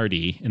the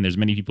party, and there's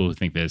many people who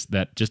think this,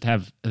 that just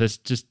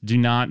do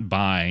not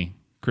buy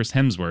Chris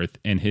Hemsworth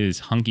and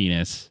his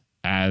hunkiness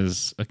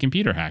as a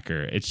computer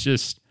hacker. It's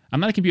just, I'm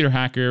not a computer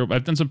hacker.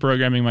 I've done some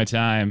programming in my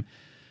time.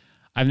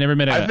 I've never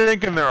met I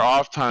think in their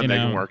off time they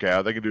can work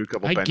out. They can do a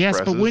couple bench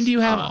presses. But when do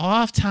you have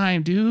off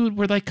time, dude?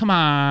 We're like, come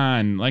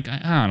on. Like,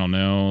 I don't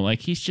know.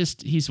 Like,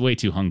 he's way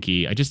too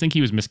hunky. I just think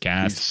he was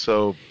miscast. He's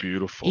so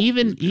beautiful.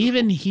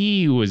 Even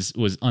he was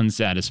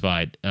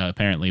unsatisfied,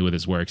 apparently, with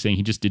his work, saying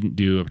he just didn't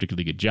do a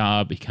particularly good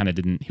job. He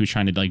was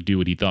trying to like do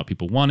what he thought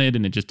people wanted,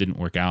 and it just didn't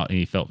work out, and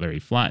he felt very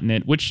flat in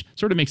it, which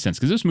sort of makes sense,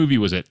 because this movie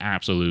was an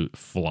absolute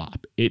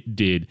flop. It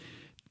did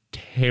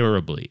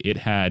terribly. It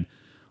had...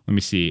 Let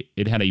me see.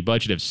 It had a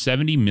budget of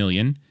 $70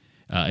 million,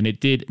 and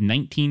it did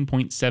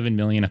 $19.7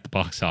 million at the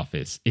box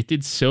office. It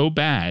did so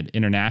bad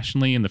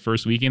internationally in the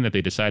first weekend that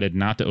they decided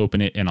not to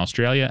open it in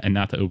Australia and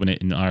not to open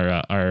it in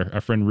our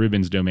friend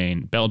Ruben's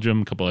domain,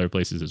 Belgium, a couple other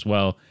places as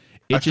well.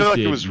 I feel like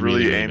it was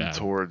really aimed bad.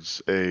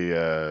 Towards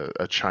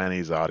a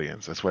Chinese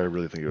audience. That's why I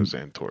really think it was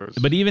aimed towards.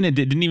 But even it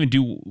didn't even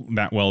do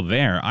that well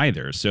there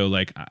either. So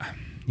like...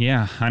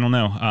 Yeah, I don't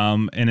know.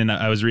 And then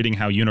I was reading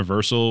how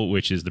Universal,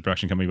 which is the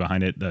production company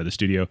behind it, the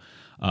studio,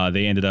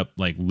 they ended up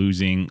like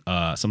losing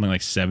something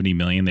like $70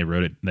 million. They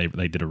wrote it,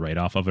 they did a write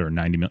off of it, or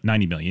 $90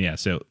 million. Yeah.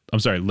 So I'm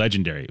sorry,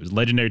 Legendary. It was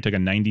Legendary took a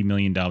 $90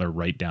 million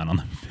write down on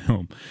the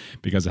film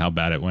because of how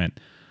bad it went.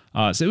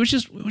 So it was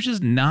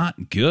just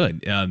not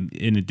good, and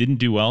it didn't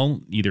do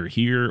well either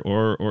here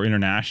or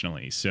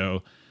internationally.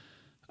 So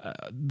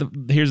the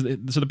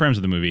premise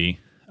of the movie.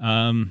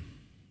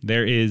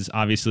 There is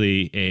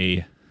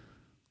obviously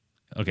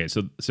Okay,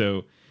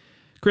 so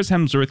Chris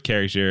Hemsworth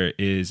character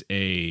is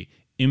a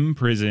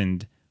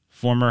imprisoned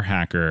former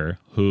hacker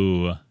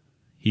who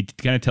he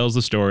kind of tells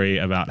the story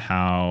about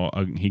how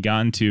he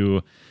got into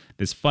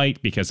this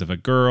fight because of a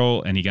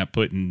girl, and he got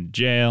put in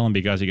jail, and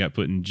because he got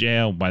put in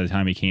jail, by the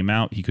time he came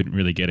out, he couldn't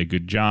really get a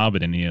good job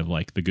at any of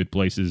like the good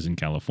places in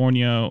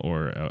California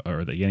or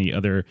any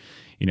other,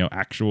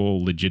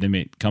 actual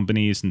legitimate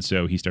companies. And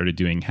so he started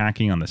doing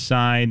hacking on the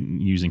side,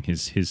 using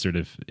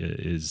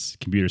his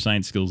computer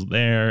science skills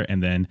there,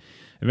 and then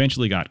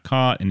eventually got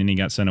caught, and then he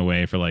got sent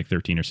away for like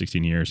 13 or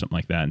 16 years, something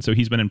like that. And so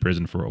he's been in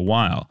prison for a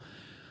while.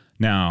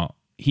 Now,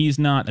 he's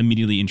not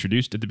immediately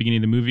introduced at the beginning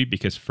of the movie,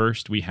 because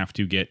first we have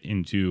to get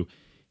into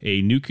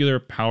a nuclear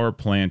power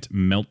plant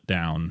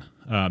meltdown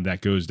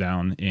that goes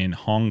down in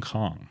Hong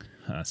Kong.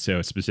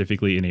 So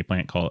specifically in a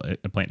plant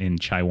in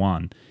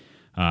Taiwan.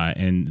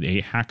 And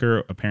a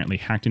hacker apparently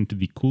hacked into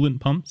the coolant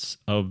pumps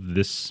of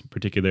this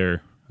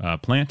particular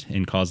plant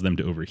and caused them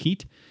to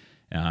overheat.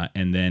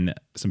 And then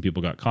some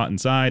people got caught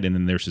inside, and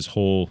then there's this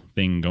whole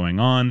thing going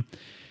on.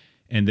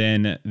 And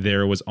then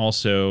there was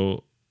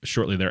also,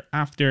 shortly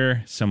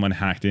thereafter, someone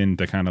hacked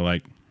into kind of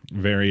like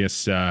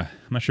various, I'm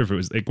not sure if it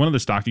was like one of the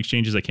stock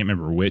exchanges, I can't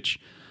remember which,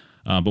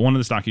 but one of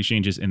the stock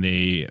exchanges, and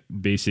they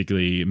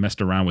basically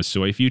messed around with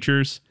soy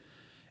futures.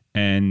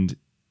 And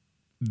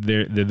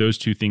those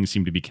two things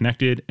seem to be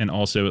connected. And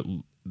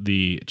also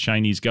the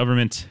Chinese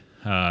government,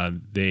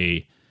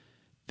 they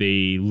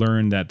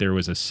learned that there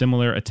was a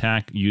similar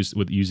attack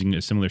using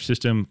a similar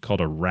system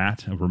called a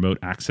RAT, a remote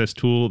access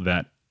tool,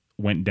 that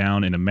went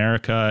down in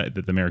America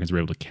that the Americans were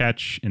able to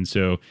catch. And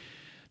so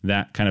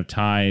that kind of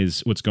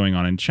ties what's going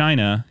on in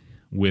China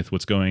with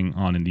what's going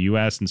on in the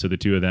U.S. And so the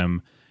two of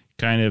them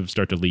kind of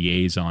start to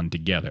liaison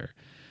together.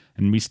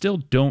 And we still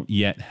don't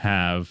yet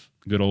have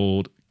good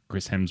old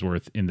Chris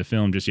Hemsworth in the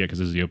film just yet, because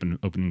this is the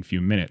opening few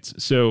minutes.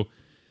 So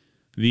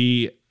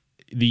the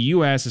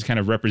U.S. is kind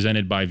of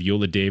represented by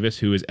Viola Davis,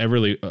 who is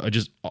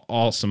just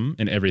awesome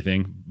in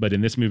everything. But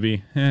in this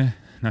movie,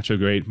 not so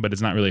great. But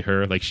it's not really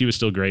her. Like, she was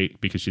still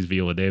great because she's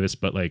Viola Davis.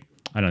 But like,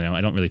 I don't know.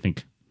 I don't really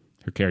think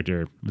her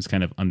character was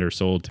kind of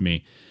undersold to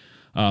me.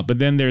 But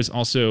then there's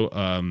also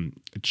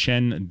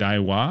Chen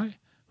Daiwai,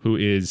 who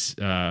is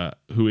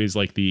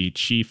like the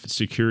chief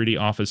security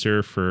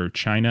officer for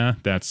China.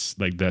 That's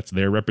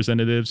their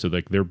representative. So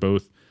like they're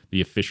both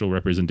the official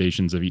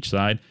representations of each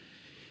side.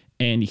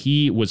 And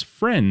he was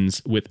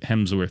friends with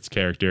Hemsworth's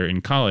character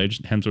in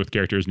college. Hemsworth's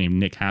character is named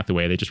Nick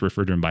Hathaway. They just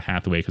refer to him by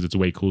Hathaway because it's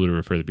way cooler to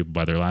refer to people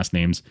by their last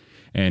names.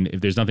 And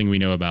if there's nothing we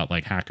know about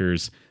like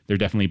hackers, they're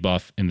definitely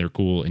buff and they're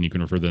cool, and you can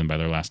refer to them by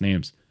their last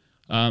names.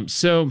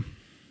 So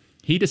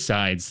he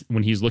decides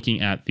when he's looking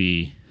at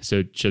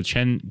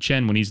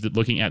Chen when he's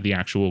looking at the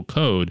actual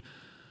code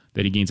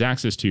that he gains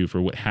access to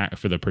for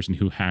the person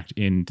who hacked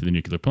into the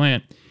nuclear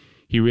plant,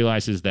 he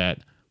realizes that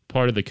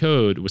part of the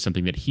code was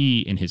something that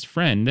he and his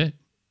friend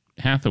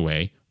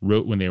Hathaway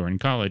wrote when they were in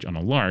college on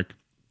a lark.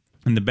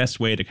 And the best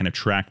way to kind of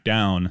track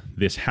down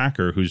this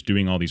hacker who's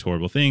doing all these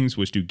horrible things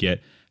was to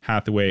get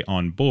Hathaway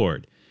on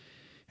board.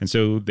 And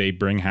so they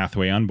bring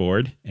Hathaway on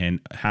board, and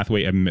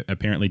Hathaway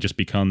apparently just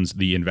becomes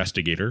the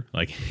investigator.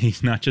 Like,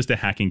 he's not just a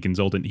hacking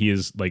consultant; he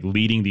is like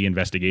leading the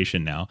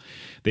investigation now.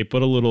 They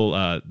put a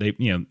little,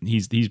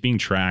 he's being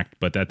tracked,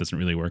 but that doesn't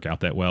really work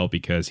out that well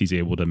because he's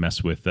able to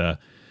mess with one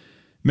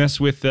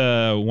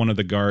of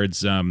the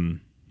guards'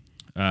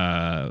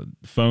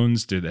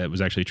 phones that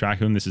was actually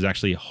tracking him. This is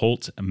actually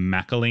Holt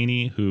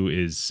McElhaney, who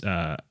is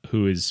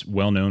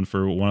well known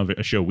for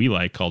a show we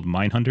like called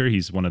Mindhunter.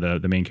 He's one of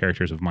the main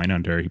characters of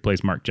Mindhunter. He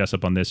plays Mark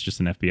Jessup on this,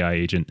 just an FBI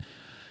agent.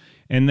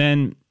 And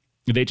then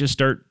they just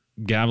start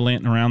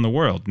gallivanting around the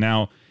world.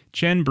 Now,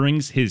 Chen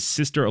brings his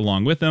sister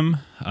along with him,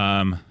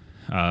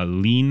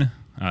 Lin,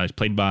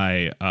 played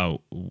by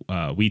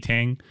Wei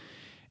Tang.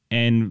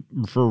 And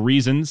for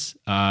reasons,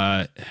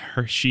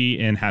 she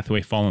and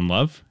Hathaway fall in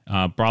love,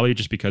 probably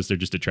just because they're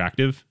just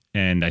attractive.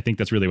 And I think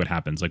that's really what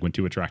happens. Like, when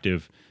two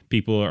attractive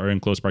people are in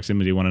close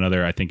proximity to one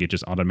another, I think it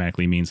just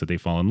automatically means that they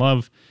fall in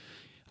love.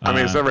 I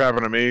mean, it's never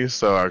happened to me,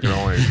 so I can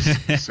only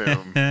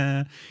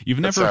assume. You've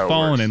never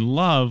fallen in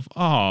love.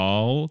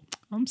 Oh,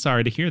 I'm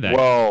sorry to hear that.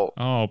 Well,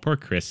 oh, poor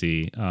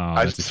Chrissy. Oh,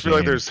 I just feel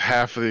like there's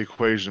half of the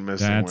equation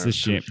missing. That's a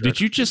shame.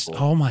 Did you just?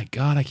 People. Oh my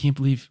God! I can't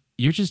believe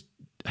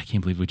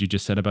what you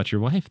just said about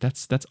your wife.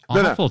 That's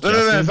awful,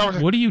 Justin.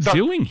 No, what are you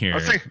doing here?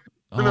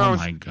 Oh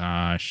my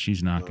gosh,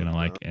 she's not going to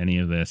like any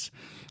of this.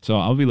 So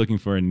I'll be looking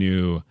for a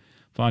new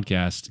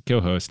podcast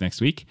co-host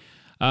next week.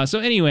 So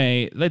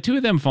anyway, the two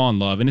of them fall in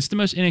love, and it's the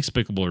most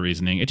inexplicable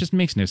reasoning. It just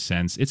makes no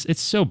sense.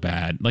 It's so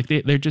bad. Like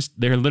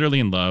they're literally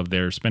in love.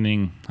 They're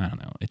spending, I don't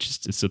know.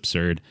 It's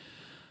absurd.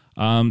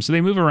 So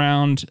they move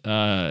around.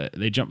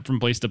 They jump from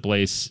place to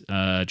place,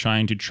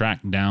 trying to track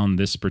down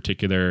this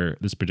particular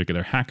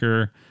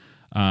hacker.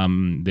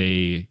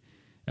 They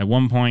at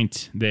one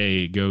point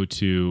they go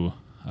to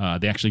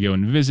they actually go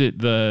and visit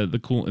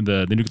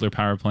the nuclear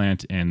power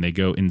plant, and they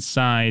go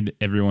inside.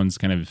 Everyone's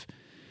kind of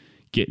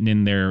getting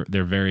in their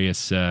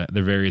various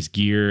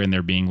gear, and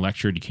they're being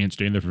lectured. You can't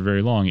stay in there for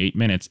very long, 8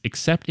 minutes,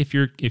 except if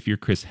you're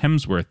Chris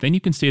Hemsworth, then you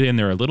can stay in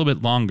there a little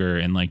bit longer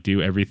and like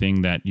do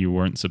everything that you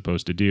weren't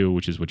supposed to do,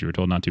 which is what you were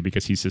told not to,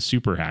 because he's a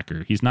super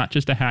hacker. He's not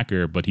just a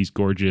hacker, but he's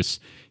gorgeous.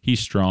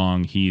 He's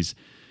strong. He's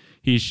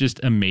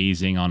just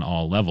amazing on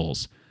all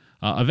levels.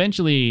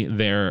 Eventually,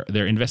 their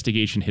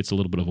investigation hits a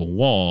little bit of a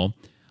wall,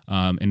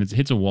 and it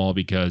hits a wall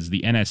because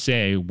the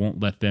NSA won't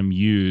let them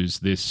use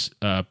this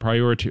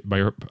priority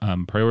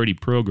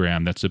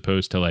program that's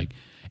supposed to like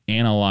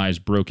analyze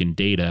broken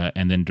data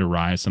and then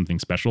derive something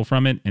special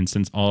from it. And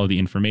since all of the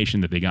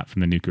information that they got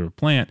from the nuclear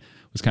plant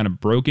was kind of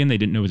broken, they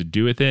didn't know what to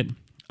do with it.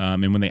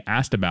 And when they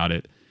asked about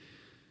it,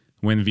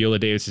 when Viola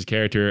Davis's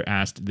character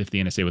asked if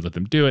the NSA would let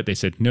them do it, they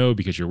said no,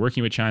 because you're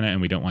working with China and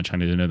we don't want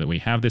China to know that we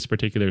have this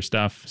particular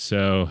stuff.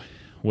 So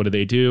what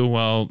do?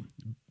 Well,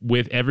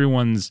 with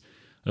everyone's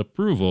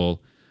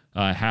approval,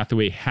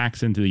 Hathaway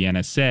hacks into the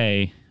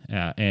NSA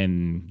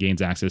and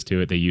gains access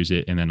to it. They use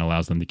it and then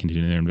allows them to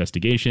continue their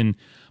investigation.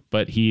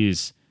 But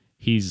he's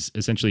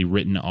essentially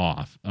written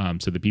off.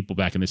 So the people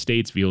back in the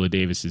States, Viola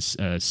Davis's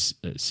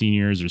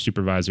seniors or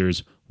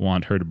supervisors,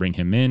 want her to bring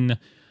him in.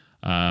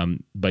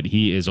 But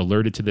he is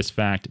alerted to this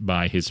fact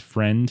by his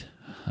friend,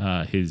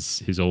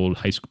 his old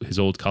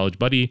college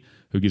buddy,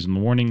 who gives him a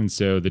warning. And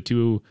so the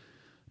two,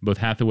 both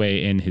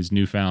Hathaway and his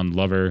newfound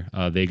lover,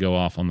 they go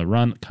off on the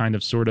run, kind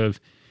of, sort of.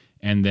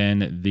 And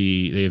then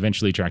they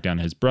eventually track down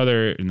his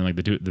brother, and then like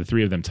the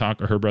three of them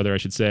talk, or her brother, I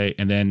should say.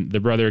 And then the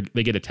brother,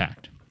 they get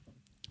attacked.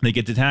 They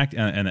get attacked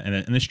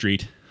in the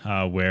street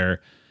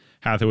where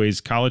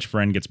Hathaway's college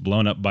friend gets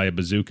blown up by a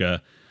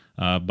bazooka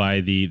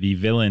by the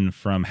villain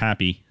from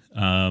Happy,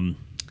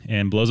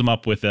 and blows him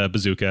up with a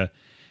bazooka.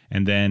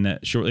 And then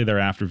shortly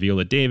thereafter,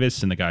 Viola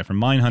Davis and the guy from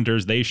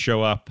Mindhunters, they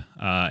show up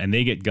and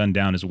they get gunned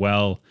down as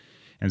well.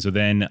 And so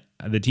then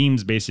the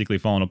team's basically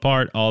falling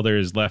apart. All there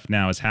is left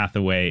now is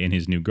Hathaway and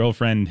his new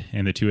girlfriend,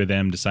 and the two of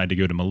them decide to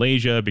go to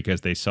Malaysia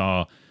because they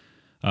saw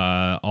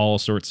all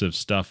sorts of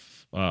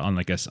stuff on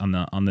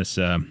this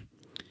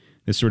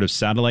sort of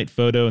satellite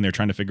photo, and they're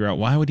trying to figure out,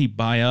 why would he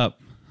buy up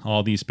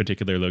all these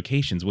particular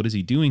locations? What is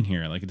he doing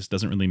here? Like, it just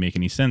doesn't really make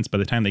any sense. By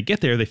the time they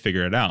get there, they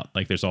figure it out.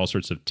 Like, there's all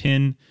sorts of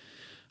tin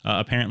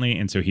apparently,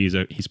 and so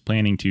he's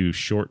planning to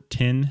short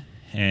tin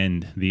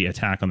and the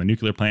attack on the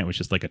nuclear plant,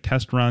 which is like a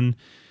test run,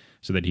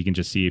 so that he can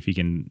just see if he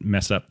can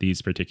mess up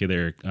these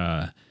particular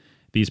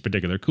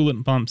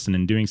coolant pumps, and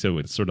in doing so, it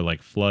would sort of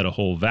like flood a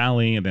whole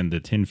valley, and then the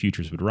tin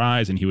futures would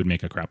rise, and he would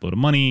make a crap load of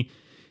money.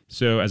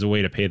 So as a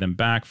way to pay them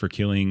back for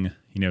killing,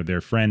 their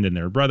friend and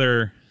their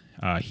brother,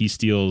 he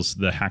steals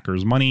the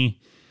hackers' money,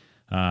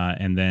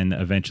 and then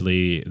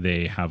eventually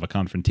they have a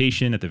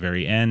confrontation at the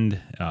very end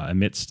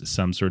amidst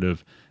some sort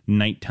of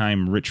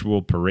nighttime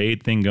ritual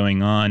parade thing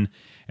going on.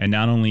 And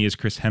not only is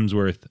Chris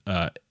Hemsworth,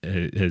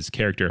 his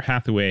character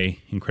Hathaway,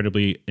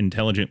 incredibly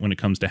intelligent when it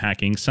comes to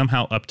hacking,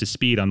 somehow up to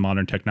speed on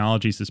modern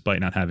technologies despite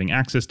not having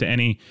access to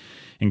any,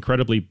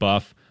 incredibly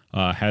buff,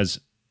 has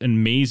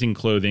amazing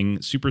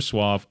clothing, super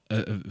suave,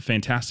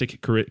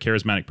 fantastic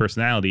charismatic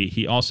personality.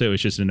 He also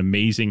is just an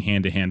amazing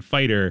hand-to-hand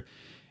fighter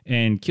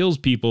and kills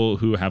people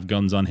who have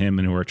guns on him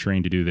and who are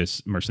trained to do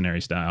this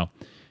mercenary style.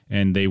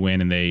 And they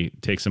win, and they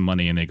take some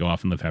money, and they go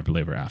off and live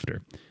happily ever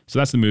after. So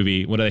that's the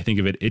movie. What did I think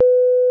of it?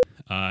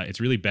 It's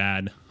really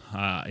bad.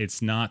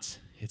 It's not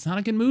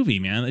a good movie,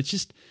 man.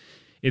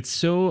 It's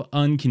so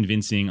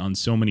unconvincing on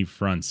so many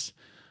fronts.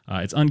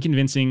 It's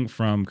unconvincing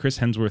from Chris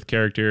Hemsworth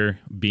character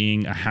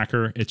being a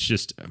hacker. It's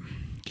just,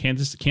 can't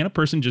a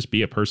person just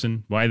be a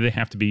person? Why do they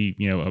have to be,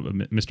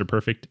 Mr.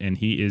 Perfect? And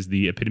he is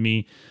the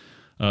epitome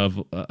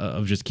of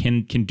just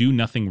can do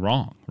nothing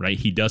wrong, right?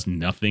 He does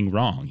nothing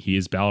wrong. He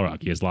is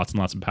Balrog. He has lots and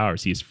lots of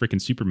powers. He is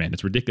freaking Superman.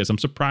 It's ridiculous. I'm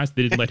surprised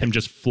they didn't let him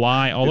just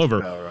fly all over.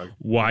 Balrog.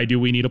 Why do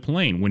we need a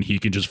plane when he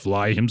can just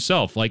fly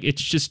himself? Like,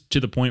 it's just to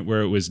the point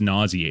where it was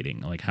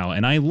nauseating. Like how,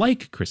 and I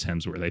like Chris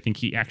Hemsworth. I think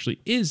he actually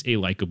is a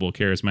likable,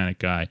 charismatic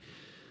guy.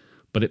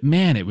 But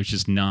it was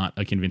just not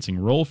a convincing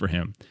role for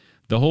him.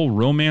 The whole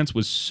romance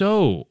was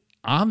so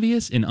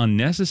obvious and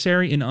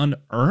unnecessary and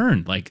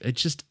unearned. Like, it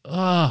just,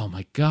 oh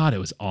my God, it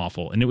was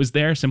awful. And it was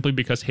there simply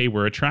because, hey,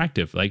 we're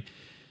attractive. Like,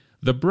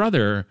 the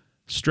brother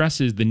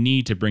stresses the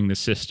need to bring the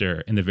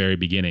sister in the very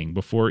beginning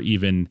before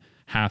even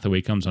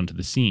Hathaway comes onto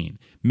the scene,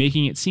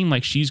 making it seem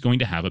like she's going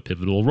to have a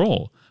pivotal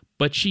role.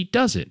 But she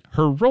doesn't.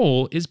 Her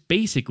role is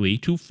basically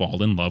to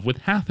fall in love with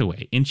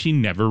Hathaway, and she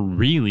never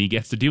really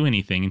gets to do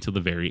anything until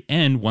the very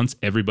end once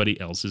everybody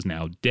else is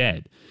now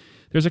dead.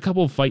 There's a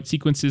couple of fight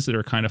sequences that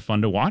are kind of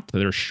fun to watch,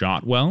 that are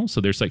shot well. So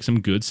there's like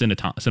some good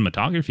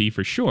cinematography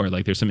for sure.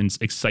 Like, there's some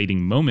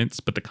exciting moments,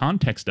 but the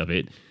context of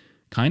it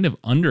kind of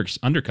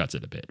undercuts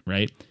it a bit,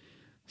 right?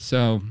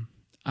 So,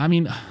 I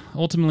mean,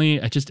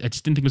 ultimately, I just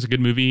didn't think it was a good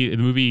movie. The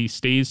movie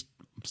overstays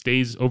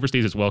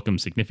its welcome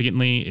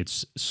significantly.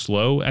 It's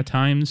slow at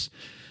times.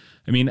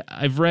 I mean,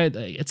 I've read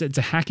it's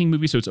a hacking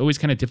movie, so it's always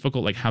kind of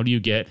difficult. Like, how do you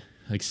get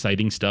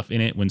exciting stuff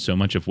in it when so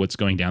much of what's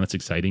going down that's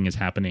exciting is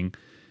happening,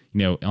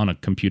 on a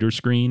computer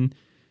screen?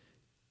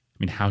 I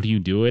mean, how do you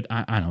do it?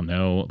 I don't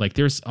know. Like,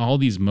 there's all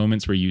these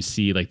moments where you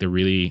see like the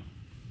really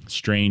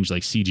strange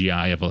like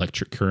CGI of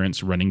electric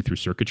currents running through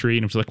circuitry,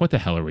 and I'm just like, what the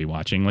hell are we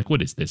watching? Like,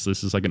 what is this?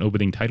 This is like an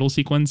opening title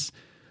sequence.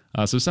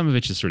 So some of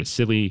it's just sort of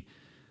silly.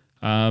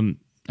 I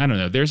don't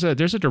know. There's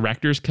a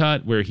director's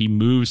cut where he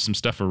moves some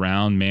stuff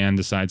around. Man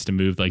decides to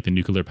move like the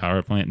nuclear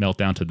power plant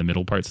meltdown to the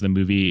middle parts of the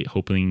movie,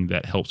 hoping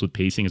that helps with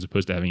pacing as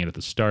opposed to having it at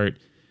the start.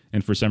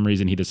 And for some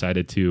reason, he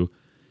decided to,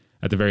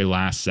 at the very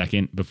last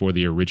second before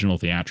the original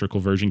theatrical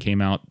version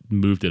came out,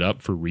 moved it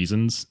up for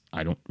reasons.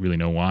 I don't really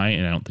know why,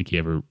 and I don't think he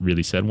ever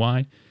really said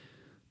why.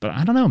 But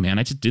I don't know, man.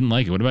 I just didn't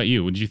like it. What about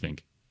you? What did you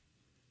think?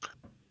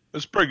 It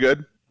was pretty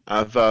good.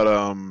 I thought,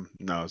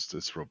 no,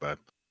 it's real bad.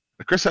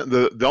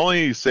 The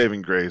only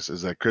saving grace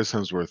is that Chris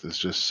Hemsworth is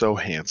just so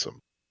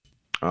handsome.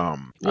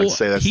 I'd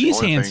say that's he's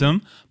the only handsome,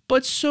 thing.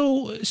 but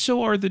so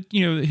are the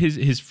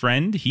his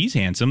friend. He's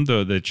handsome,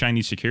 the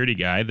Chinese security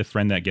guy, the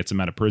friend that gets him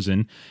out of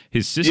prison.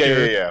 His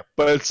sister, yeah.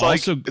 But it's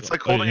like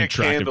holding a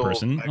candle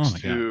person.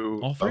 next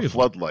to a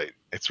floodlight.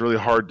 It's really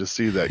hard to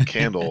see that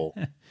candle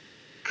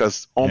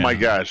because my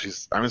gosh,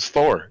 it's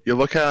Thor. You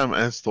look at him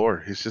and it's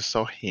Thor. He's just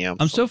so handsome.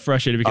 I'm so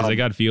frustrated because I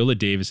got Viola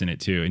Davis in it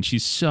too, and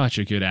she's such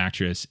a good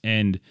actress.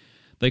 And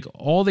like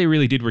all they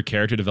really did were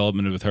character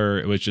development with her.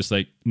 It was just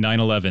like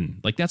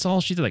 9/11. Like that's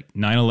all she did. Like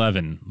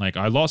 9/11. Like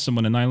I lost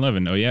someone in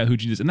 9/11. Oh yeah,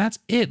 who'd you do? And that's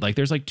it. Like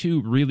there's like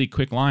 2 really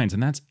quick lines,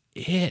 and that's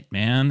it,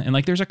 man. And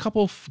like there's a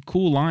couple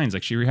cool lines.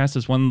 Like she has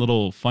this one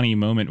little funny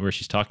moment where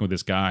she's talking with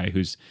this guy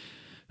who's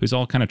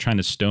all kind of trying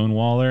to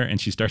stonewall her, and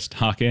she starts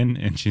talking,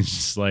 and she's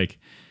just like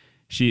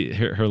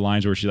her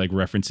lines where she like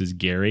references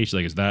Gary. She's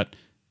like, is that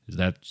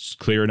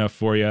clear enough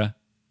for you,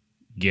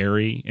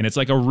 Gary? And it's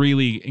like a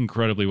really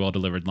incredibly well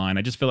delivered line.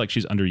 I just feel like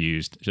she's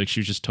underused. Like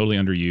she was just totally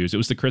underused. It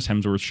was the Chris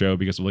Hemsworth show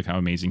because of like how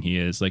amazing he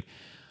is. Like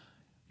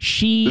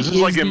she is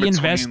like the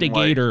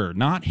investigator, like,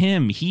 not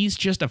him. He's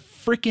just a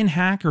freaking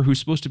hacker who's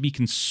supposed to be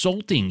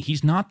consulting.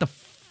 He's not the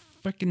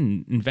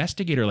freaking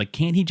investigator. Like,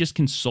 can't he just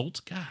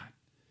consult? God.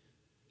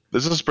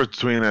 This is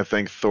between, I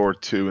think, Thor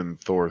 2 and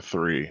Thor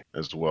 3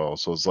 as well.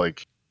 So it's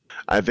like,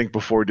 I think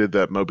before he did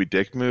that Moby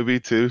Dick movie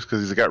too,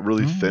 because he's got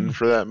really thin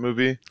for that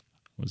movie.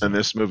 And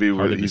this movie,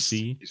 where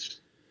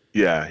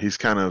he's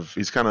kind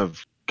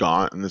of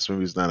gaunt, and this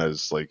movie's not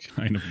as like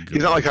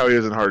he's not like how he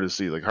is in Hard to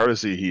See. Like Hard to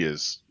See,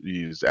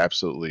 he's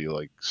absolutely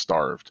like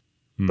starved.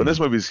 But in this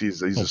movie,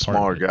 he's a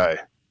smaller guy.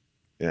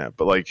 Yeah,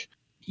 but like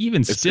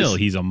even still,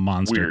 he's a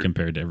monster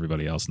compared to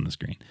everybody else on the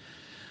screen.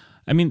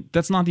 I mean,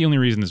 that's not the only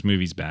reason this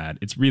movie's bad.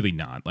 It's really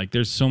not. Like,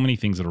 there's so many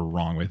things that are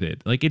wrong with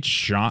it. Like, it's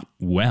shot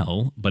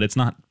well, but it's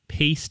not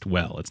paced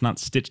well. It's not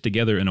stitched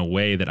together in a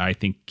way that I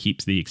think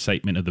keeps the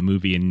excitement of the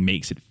movie and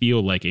makes it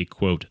feel like a,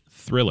 quote,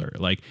 thriller.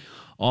 Like,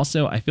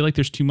 also, I feel like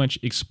there's too much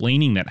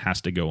explaining that has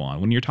to go on.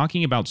 When you're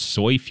talking about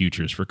soy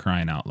futures, for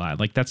crying out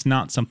loud, like, that's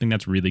not something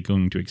that's really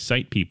going to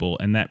excite people,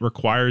 and that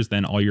requires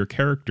then all your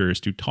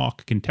characters to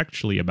talk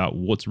contextually about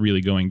what's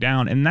really going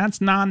down, and that's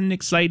not an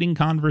exciting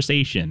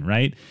conversation,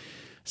 right?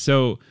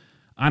 So,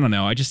 I don't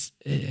know.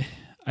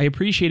 I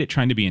appreciate it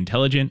trying to be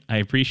intelligent. I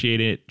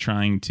appreciate it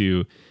trying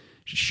to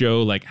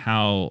show like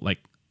how like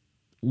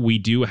we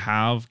do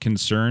have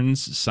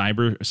concerns,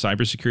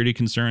 cybersecurity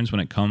concerns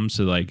when it comes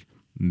to like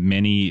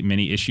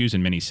many issues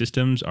and many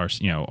systems. Our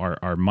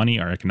money,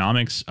 our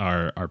economics,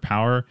 our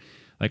power,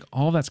 like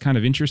all that's kind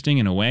of interesting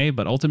in a way.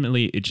 But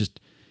ultimately, it just,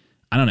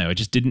 I don't know, it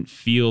just didn't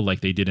feel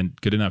like they did a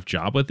good enough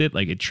job with it.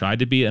 Like it tried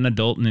to be an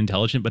adult and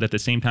intelligent, but at the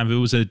same time, if it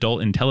was an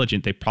adult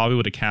intelligent, they probably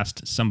would have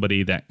cast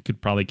somebody that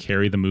could probably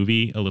carry the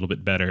movie a little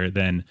bit better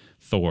than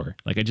Thor.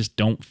 Like I just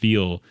don't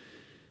feel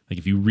like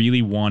if you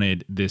really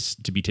wanted this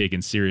to be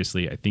taken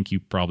seriously, I think you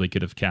probably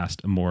could have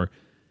cast a more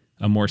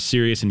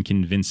serious and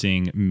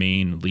convincing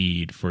main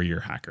lead for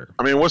your hacker.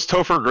 I mean, what's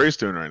Topher Grace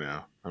doing right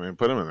now? I mean,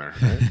 put him in there.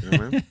 Right? You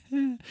know what I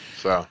mean?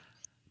 So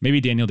maybe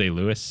Daniel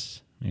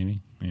Day-Lewis.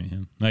 Maybe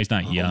him. No, he's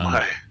not young.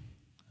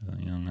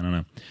 Young. I don't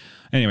know.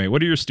 Anyway,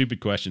 what are your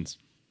stupid questions?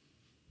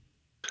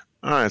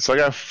 All right, so I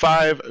got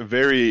 5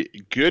 very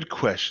good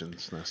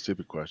questions, not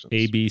stupid questions.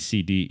 A, B,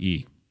 C, D,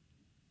 E.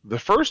 The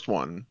first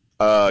one,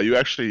 you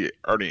actually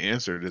already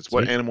answered. It's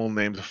what animal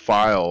named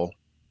file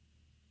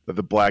that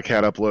the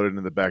Blackhat uploaded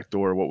in the back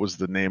door. What was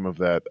the name of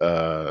that?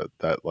 The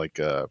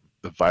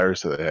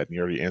virus that they had. And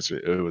you already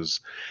answered it. It was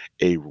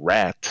a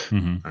rat.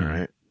 Mm-hmm. All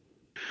right.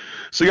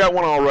 So you got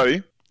one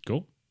already.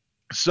 Cool.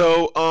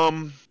 So,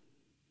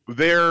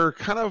 they're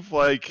kind of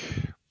like,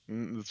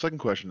 the second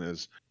question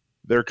is,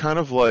 they're kind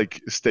of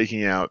like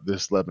staking out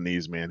this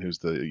Lebanese man who's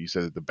you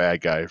said the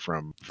bad guy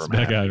from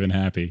Bad Guy Been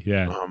Happy,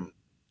 yeah.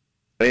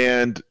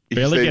 And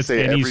barely gets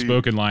any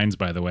spoken lines,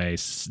 by the way.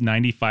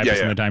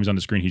 95% of the times on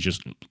the screen, he's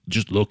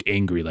just look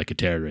angry like a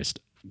terrorist.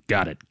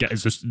 Got it.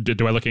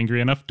 Do I look angry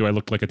enough? Do I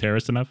look like a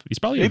terrorist enough? He's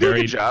probably a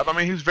very good job. I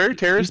mean, he's very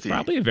terroristy. He's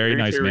probably a very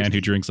nice man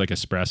who drinks like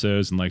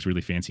espressos and likes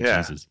really fancy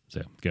cheeses.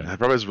 So good. He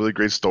probably has really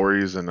great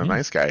stories and a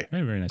nice guy.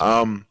 Very, very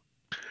nice.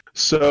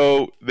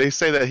 So they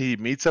say that he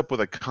meets up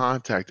with a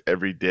contact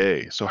every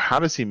day. So how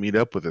does he meet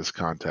up with this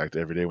contact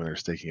every day when they're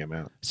staking him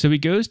out? So he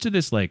goes to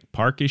this like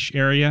parkish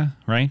area,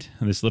 right?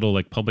 This little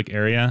like public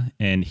area,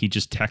 and he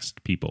just texts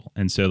people.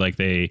 And so like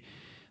they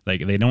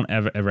don't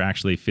ever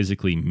actually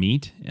physically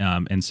meet,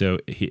 and so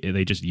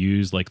they just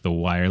use like the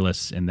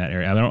wireless in that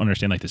area. I don't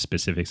understand like the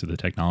specifics of the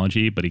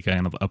technology, but he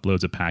kind of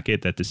uploads a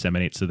packet that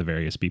disseminates to the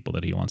various people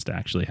that he wants to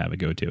actually have a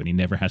go to, and he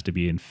never has to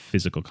be in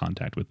physical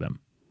contact with them.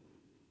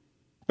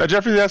 Now,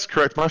 Jeffrey, that's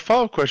correct. My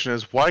follow-up question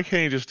is, why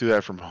can't he just do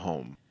that from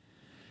home?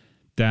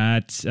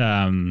 That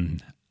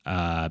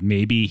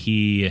maybe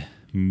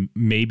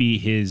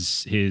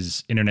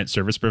his internet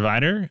service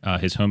provider,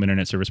 his home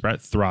internet service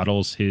provider,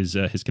 throttles his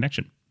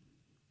connection.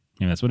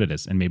 Yeah, that's what it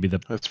is, and maybe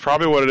that's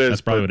probably what it is.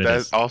 That's probably what it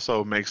is. That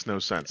also makes no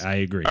sense. I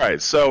agree. All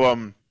right, so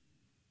you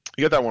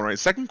got that one right.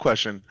 Second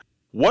question: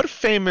 what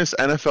famous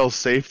NFL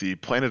safety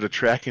planted a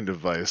tracking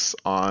device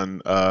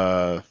on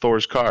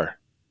Thor's car?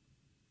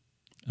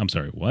 I'm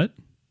sorry, what?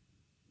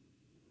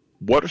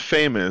 What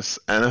famous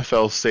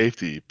NFL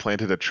safety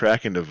planted a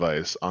tracking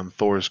device on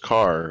Thor's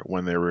car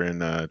when they were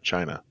in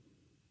China?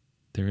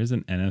 There is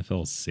an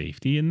NFL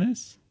safety in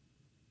this?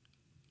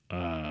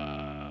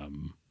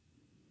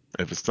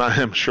 If it's not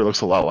him, sure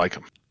looks a lot like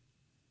him.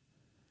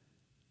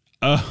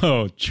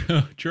 Oh,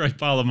 Troy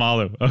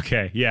Polamalu.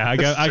 Okay, yeah, I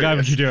got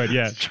what you're doing.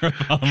 Yeah, Troy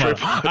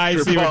Polamalu. I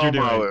see what you're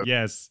doing.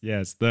 Yes,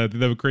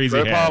 the crazy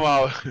Troy hair.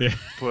 Polamalu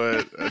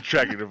put a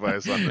tracking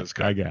device on this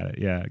car. I got it.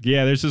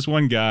 Yeah. There's this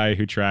one guy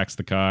who tracks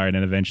the car, and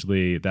then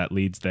eventually that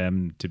leads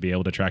them to be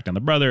able to track down the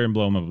brother and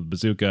blow him up with a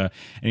bazooka.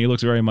 And he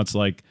looks very much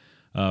like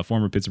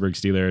former Pittsburgh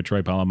Steeler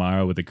Troy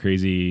Polamalu with a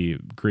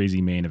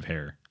crazy mane of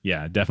hair.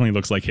 Yeah, definitely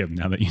looks like him.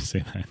 Now that you say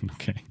that.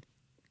 Okay.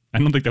 I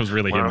don't think that was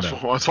really him, though.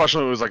 I was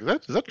watching it, was like, is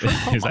that Troy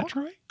Polamalu? Is that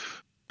Troy?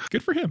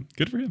 Good for him.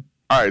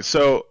 All right,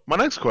 so my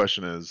next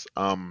question is,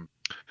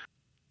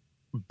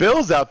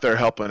 Bill's out there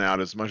helping out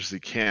as much as he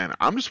can.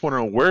 I'm just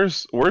wondering,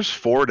 where's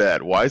Ford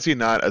at? Why is he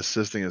not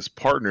assisting his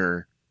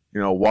partner,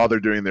 while they're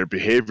doing their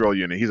behavioral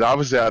unit? He's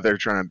obviously out there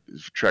trying to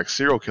track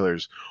serial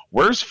killers.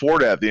 Where's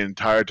Ford at the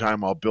entire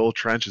time while Bill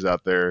Tench is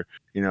out there,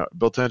 trying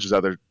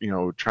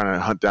to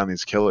hunt down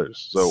these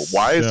killers? So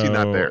why is he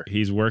not there?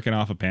 He's working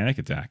off a panic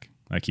attack.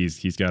 Like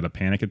he's got a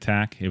panic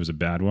attack. It was a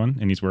bad one,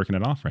 and he's working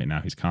it off right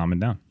now. He's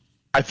calming down.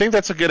 I think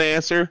that's a good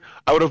answer.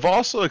 I would have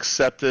also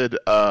accepted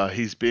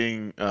he's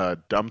being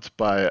dumped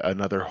by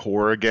another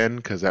whore again,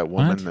 because that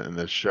woman in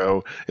the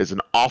show is an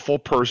awful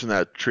person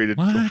that treated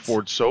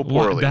Ford so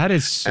poorly. That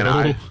is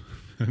so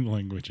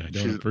language I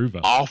don't approve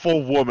of.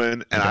 Awful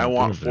woman, and I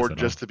want Ford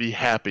just to be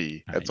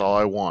happy. That's all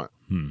I want.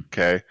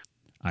 Okay.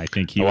 I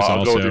think he was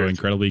also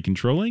incredibly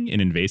controlling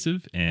and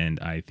invasive, and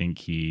I think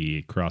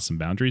he crossed some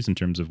boundaries in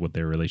terms of what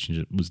their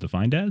relationship was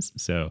defined as.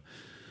 So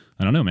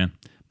I don't know, man.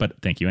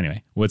 But thank you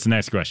anyway. What's the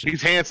next question?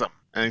 He's handsome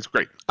and he's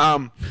great.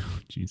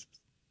 Jesus.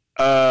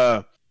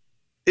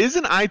 Is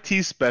an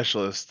IT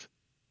specialist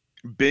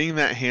being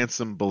that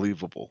handsome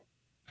believable?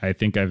 I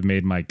think I've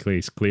made my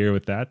case clear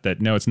with that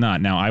no, it's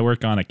not. Now, I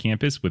work on a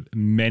campus with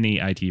many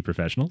IT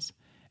professionals,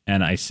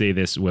 and I say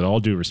this with all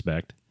due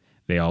respect.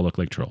 They all look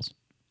like trolls.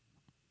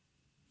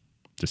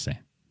 Just saying.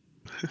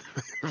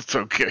 It's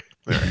okay.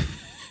 All right.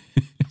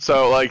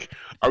 So,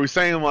 are we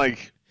saying,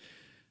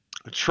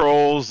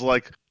 trolls,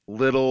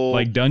 little...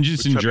 Like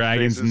Dungeons and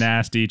Dragons faces?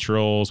 Nasty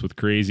trolls with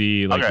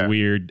crazy,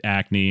 weird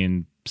acne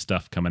and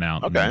stuff coming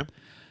out. Okay.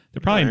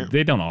 They're probably...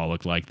 They don't all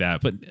look like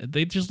that, but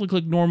they just look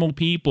like normal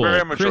people.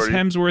 Chris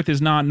Hemsworth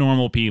is not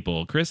normal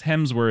people. Chris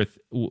Hemsworth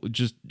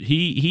just...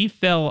 He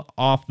fell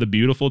off the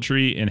beautiful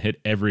tree and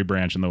hit every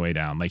branch on the way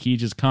down. He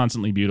just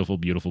constantly beautiful.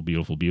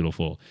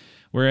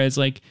 Whereas,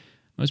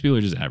 most people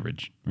are just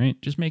average, right?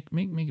 Just make him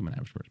an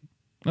average person.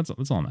 That's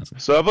all I'm asking.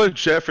 So, I believe,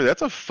 Jeffrey,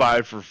 that's a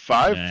 5 for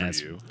 5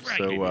 for you.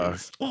 Right,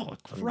 so,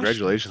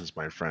 congratulations,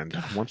 my friend.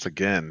 Once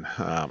again,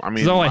 all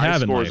my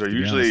scores are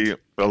usually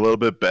a little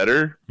bit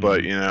better,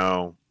 but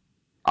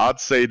I'd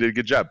say you did a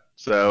good job.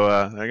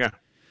 So, there you go.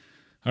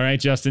 All right,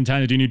 Justin,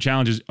 time to do new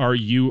challenges. Are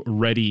you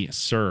ready,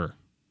 sir?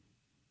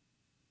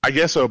 I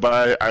guess so,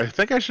 but I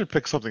think I should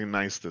pick something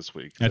nice this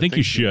week. I think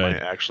you should. You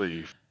might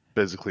actually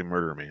physically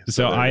murder me.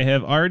 So I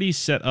have already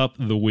set up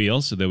the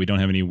wheel so that we don't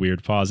have any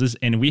weird pauses,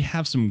 and we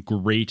have some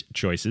great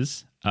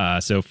choices.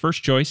 So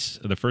first choice,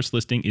 the first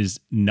listing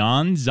is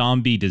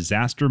non-zombie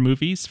disaster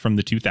movies from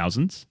the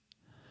 2000s,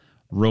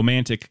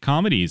 romantic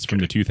comedies from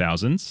the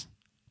 2000s,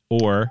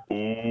 or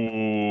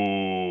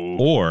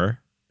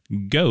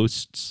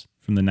ghosts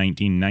from the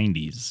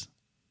 1990s.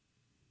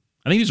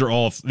 I think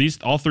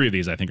all three of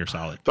these I think are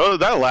solid.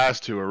 That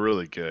last two are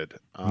really good.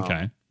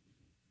 Okay.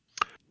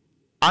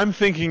 I'm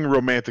thinking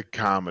romantic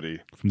comedy.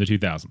 From the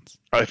 2000s.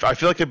 I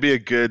feel like it'd be a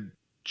good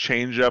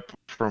change up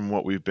from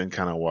what we've been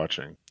kind of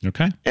watching.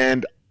 Okay.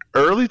 And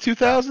early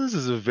 2000s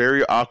is a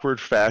very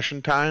awkward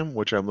fashion time,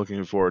 which I'm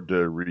looking forward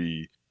to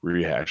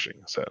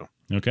rehashing. So.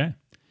 Okay.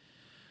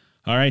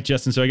 All right,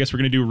 Justin. So I guess we're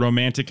going to do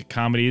romantic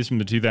comedies from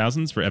the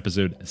 2000s for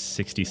episode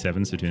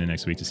 67. So tune in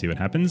next week to see what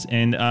happens.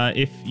 And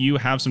if you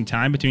have some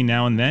time between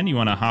now and then, you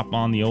want to hop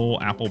on the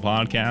old Apple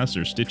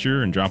Podcast or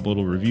Stitcher and drop a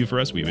little review for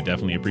us, we would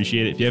definitely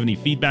appreciate it. If you have any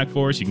feedback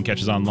for us, you can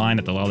catch us online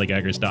at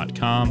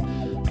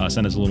thelollygaggers.com.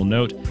 Send us a little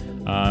note.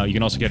 You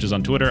can also catch us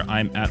on Twitter.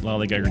 I'm at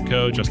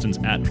lollygaggerco. Justin's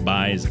at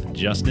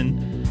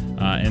buysjustin.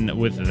 And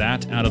with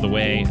that out of the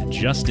way,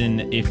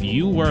 Justin, if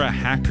you were a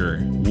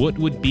hacker, what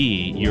would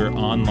be your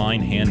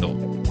online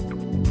handle?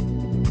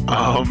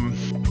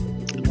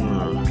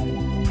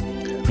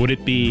 Would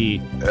it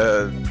be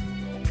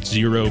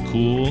Zero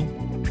Cool?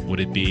 Would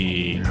it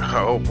be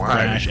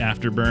Crash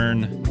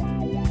Afterburn?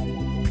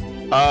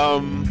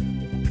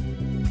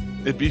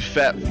 It'd be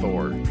Fat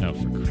Thor. Oh,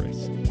 for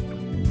Christ's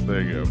sake.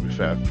 There you go, it'd be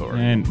Fat Thor.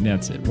 And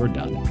that's it. We're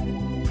done.